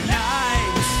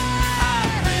 Tonight,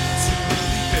 I've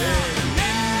literally been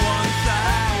in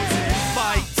 1,000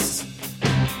 fights.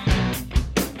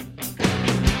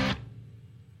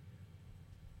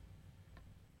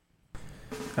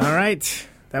 All right.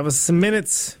 That was some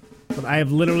minutes. But I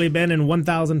have literally been in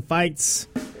 1,000 fights.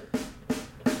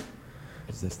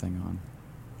 Is this thing on?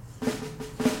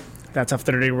 That's off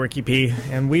the Dirty Work EP.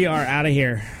 And we are out of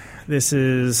here. This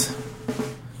is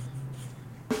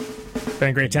been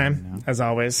a great time, as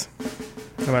always.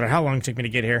 No matter how long it took me to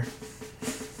get here.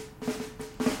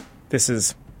 This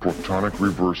is... Protonic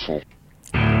reversal.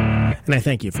 And I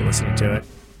thank you for listening to it.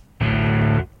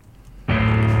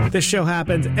 This show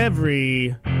happens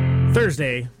every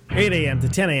Thursday, 8 a.m. to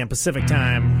 10 a.m. Pacific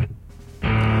time.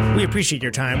 We appreciate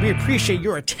your time. We appreciate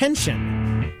your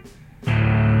attention.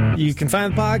 You can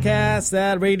find the podcast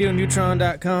at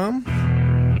radioneutron.com.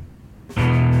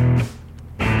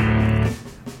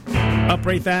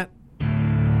 Uprate that.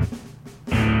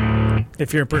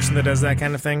 If you're a person that does that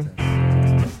kind of thing.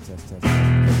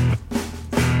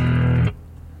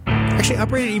 Actually,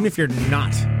 uprate it even if you're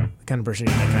not the kind of person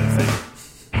who does that kind of thing.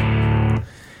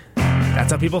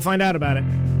 That's how people find out about it.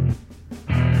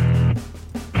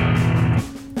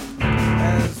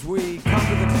 As we come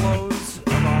to the close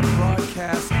of our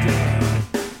broadcast day,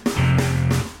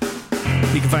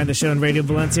 You can find the show on Radio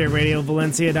Valencia at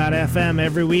radiovalencia.fm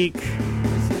every week.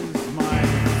 this is my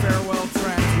farewell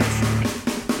transmission.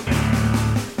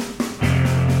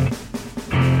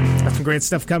 Got some great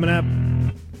stuff coming up.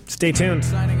 Stay tuned.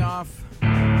 Signing off,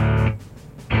 Mr.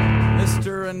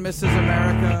 and Mrs.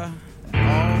 America, and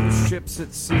all the ships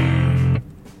at sea.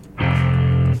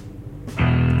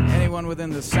 Anyone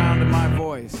within the sound of my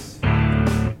voice.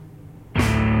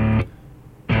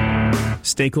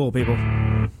 Stay cool, people.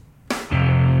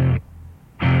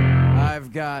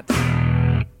 I've got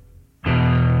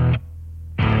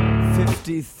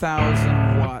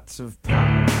 50,000 watts of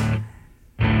power.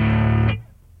 I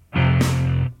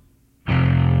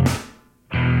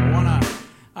want to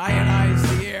ionize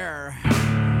the air.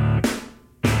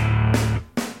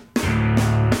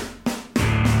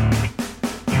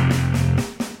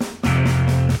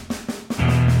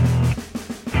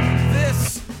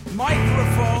 This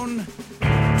microphone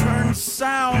turns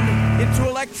sound into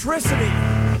electricity.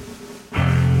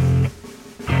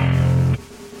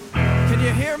 Can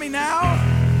you hear me now?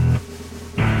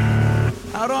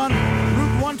 Out on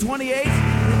Route 128,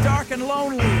 we're dark and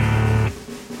lonely.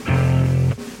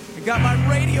 I got my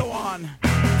radio on.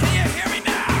 Can you hear me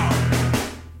now?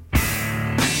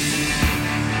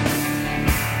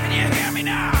 Can you hear me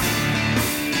now?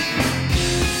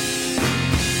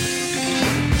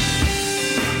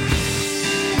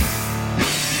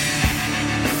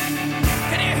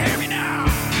 Can you hear me now? Can you hear me now?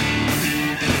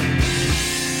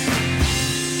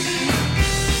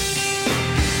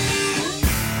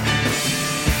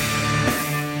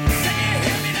 See you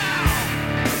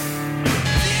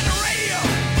in the radio.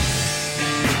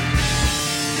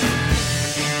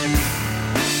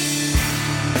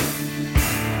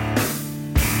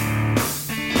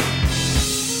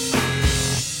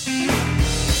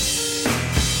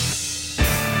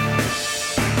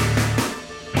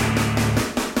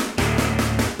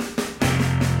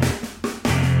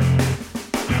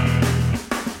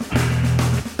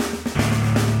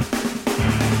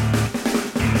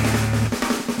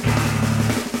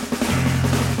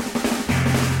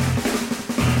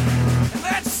 And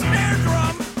that snare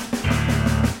drum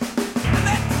and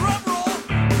that drum roll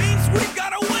means we've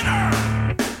got a winner.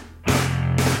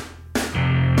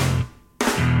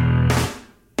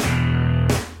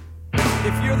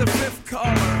 If you're the fifth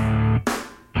caller,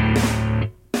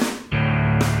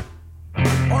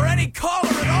 or any caller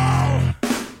at all,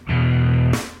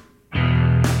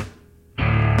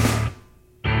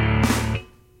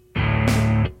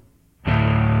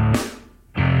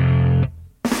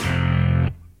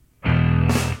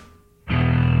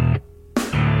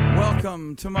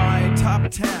 welcome to my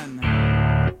top 10.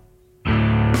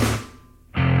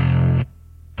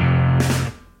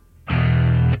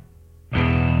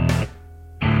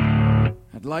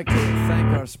 I'd like to thank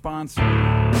our sponsor.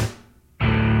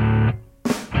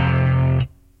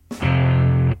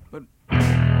 But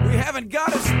we haven't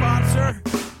got a sponsor.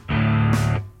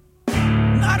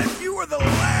 Not if you were the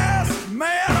last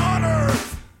man on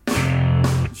Earth.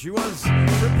 She was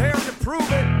prepared to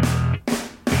prove it.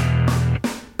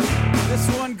 This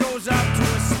one goes out to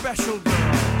a special girl.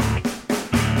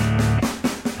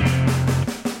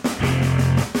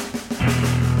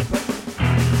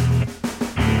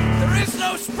 But there is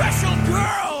no special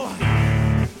girl.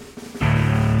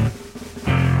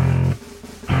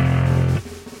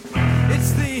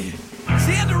 It's the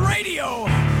end of radio.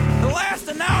 The last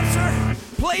announcer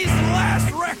plays the last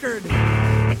record.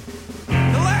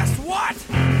 The last what?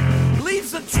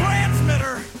 Leaves the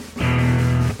transmitter.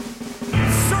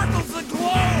 Circles the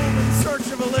globe in search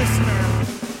of a listener.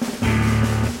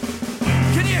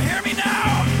 Can you hear me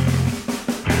now?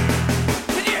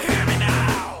 Can you hear me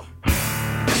now?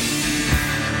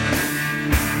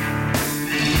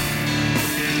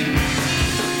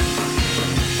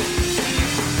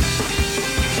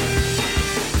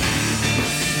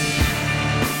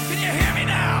 Can you hear me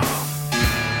now?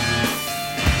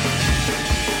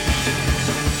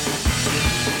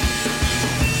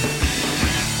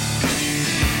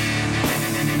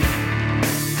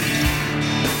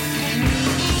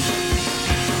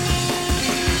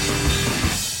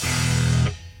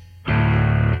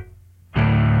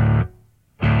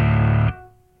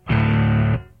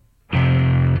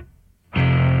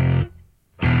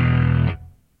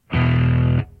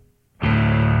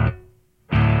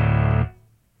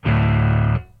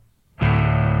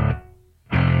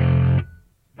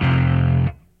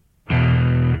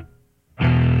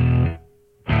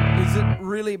 Is it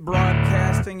really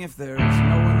broadcasting if there's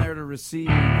no one there to receive?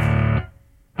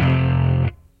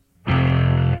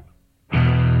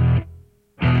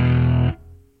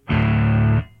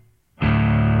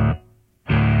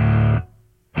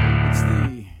 It's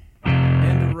the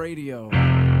end of radio.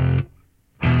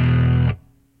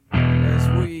 As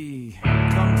we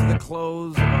come to the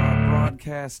close of our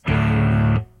broadcast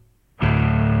day,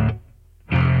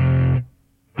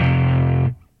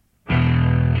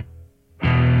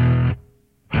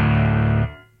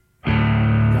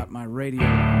 got my radio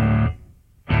on.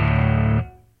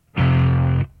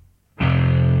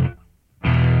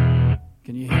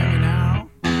 Can you hear me now?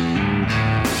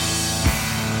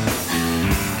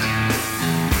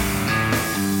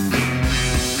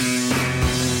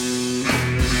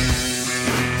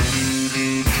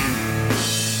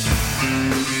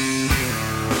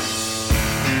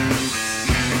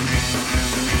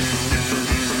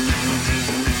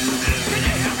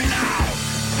 Can you hear me now?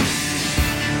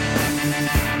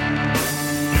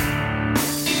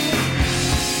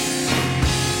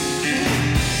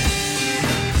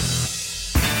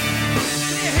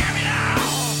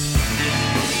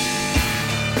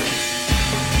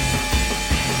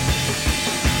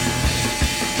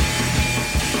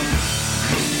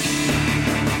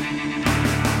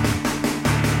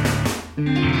 Can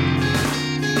you hear me now?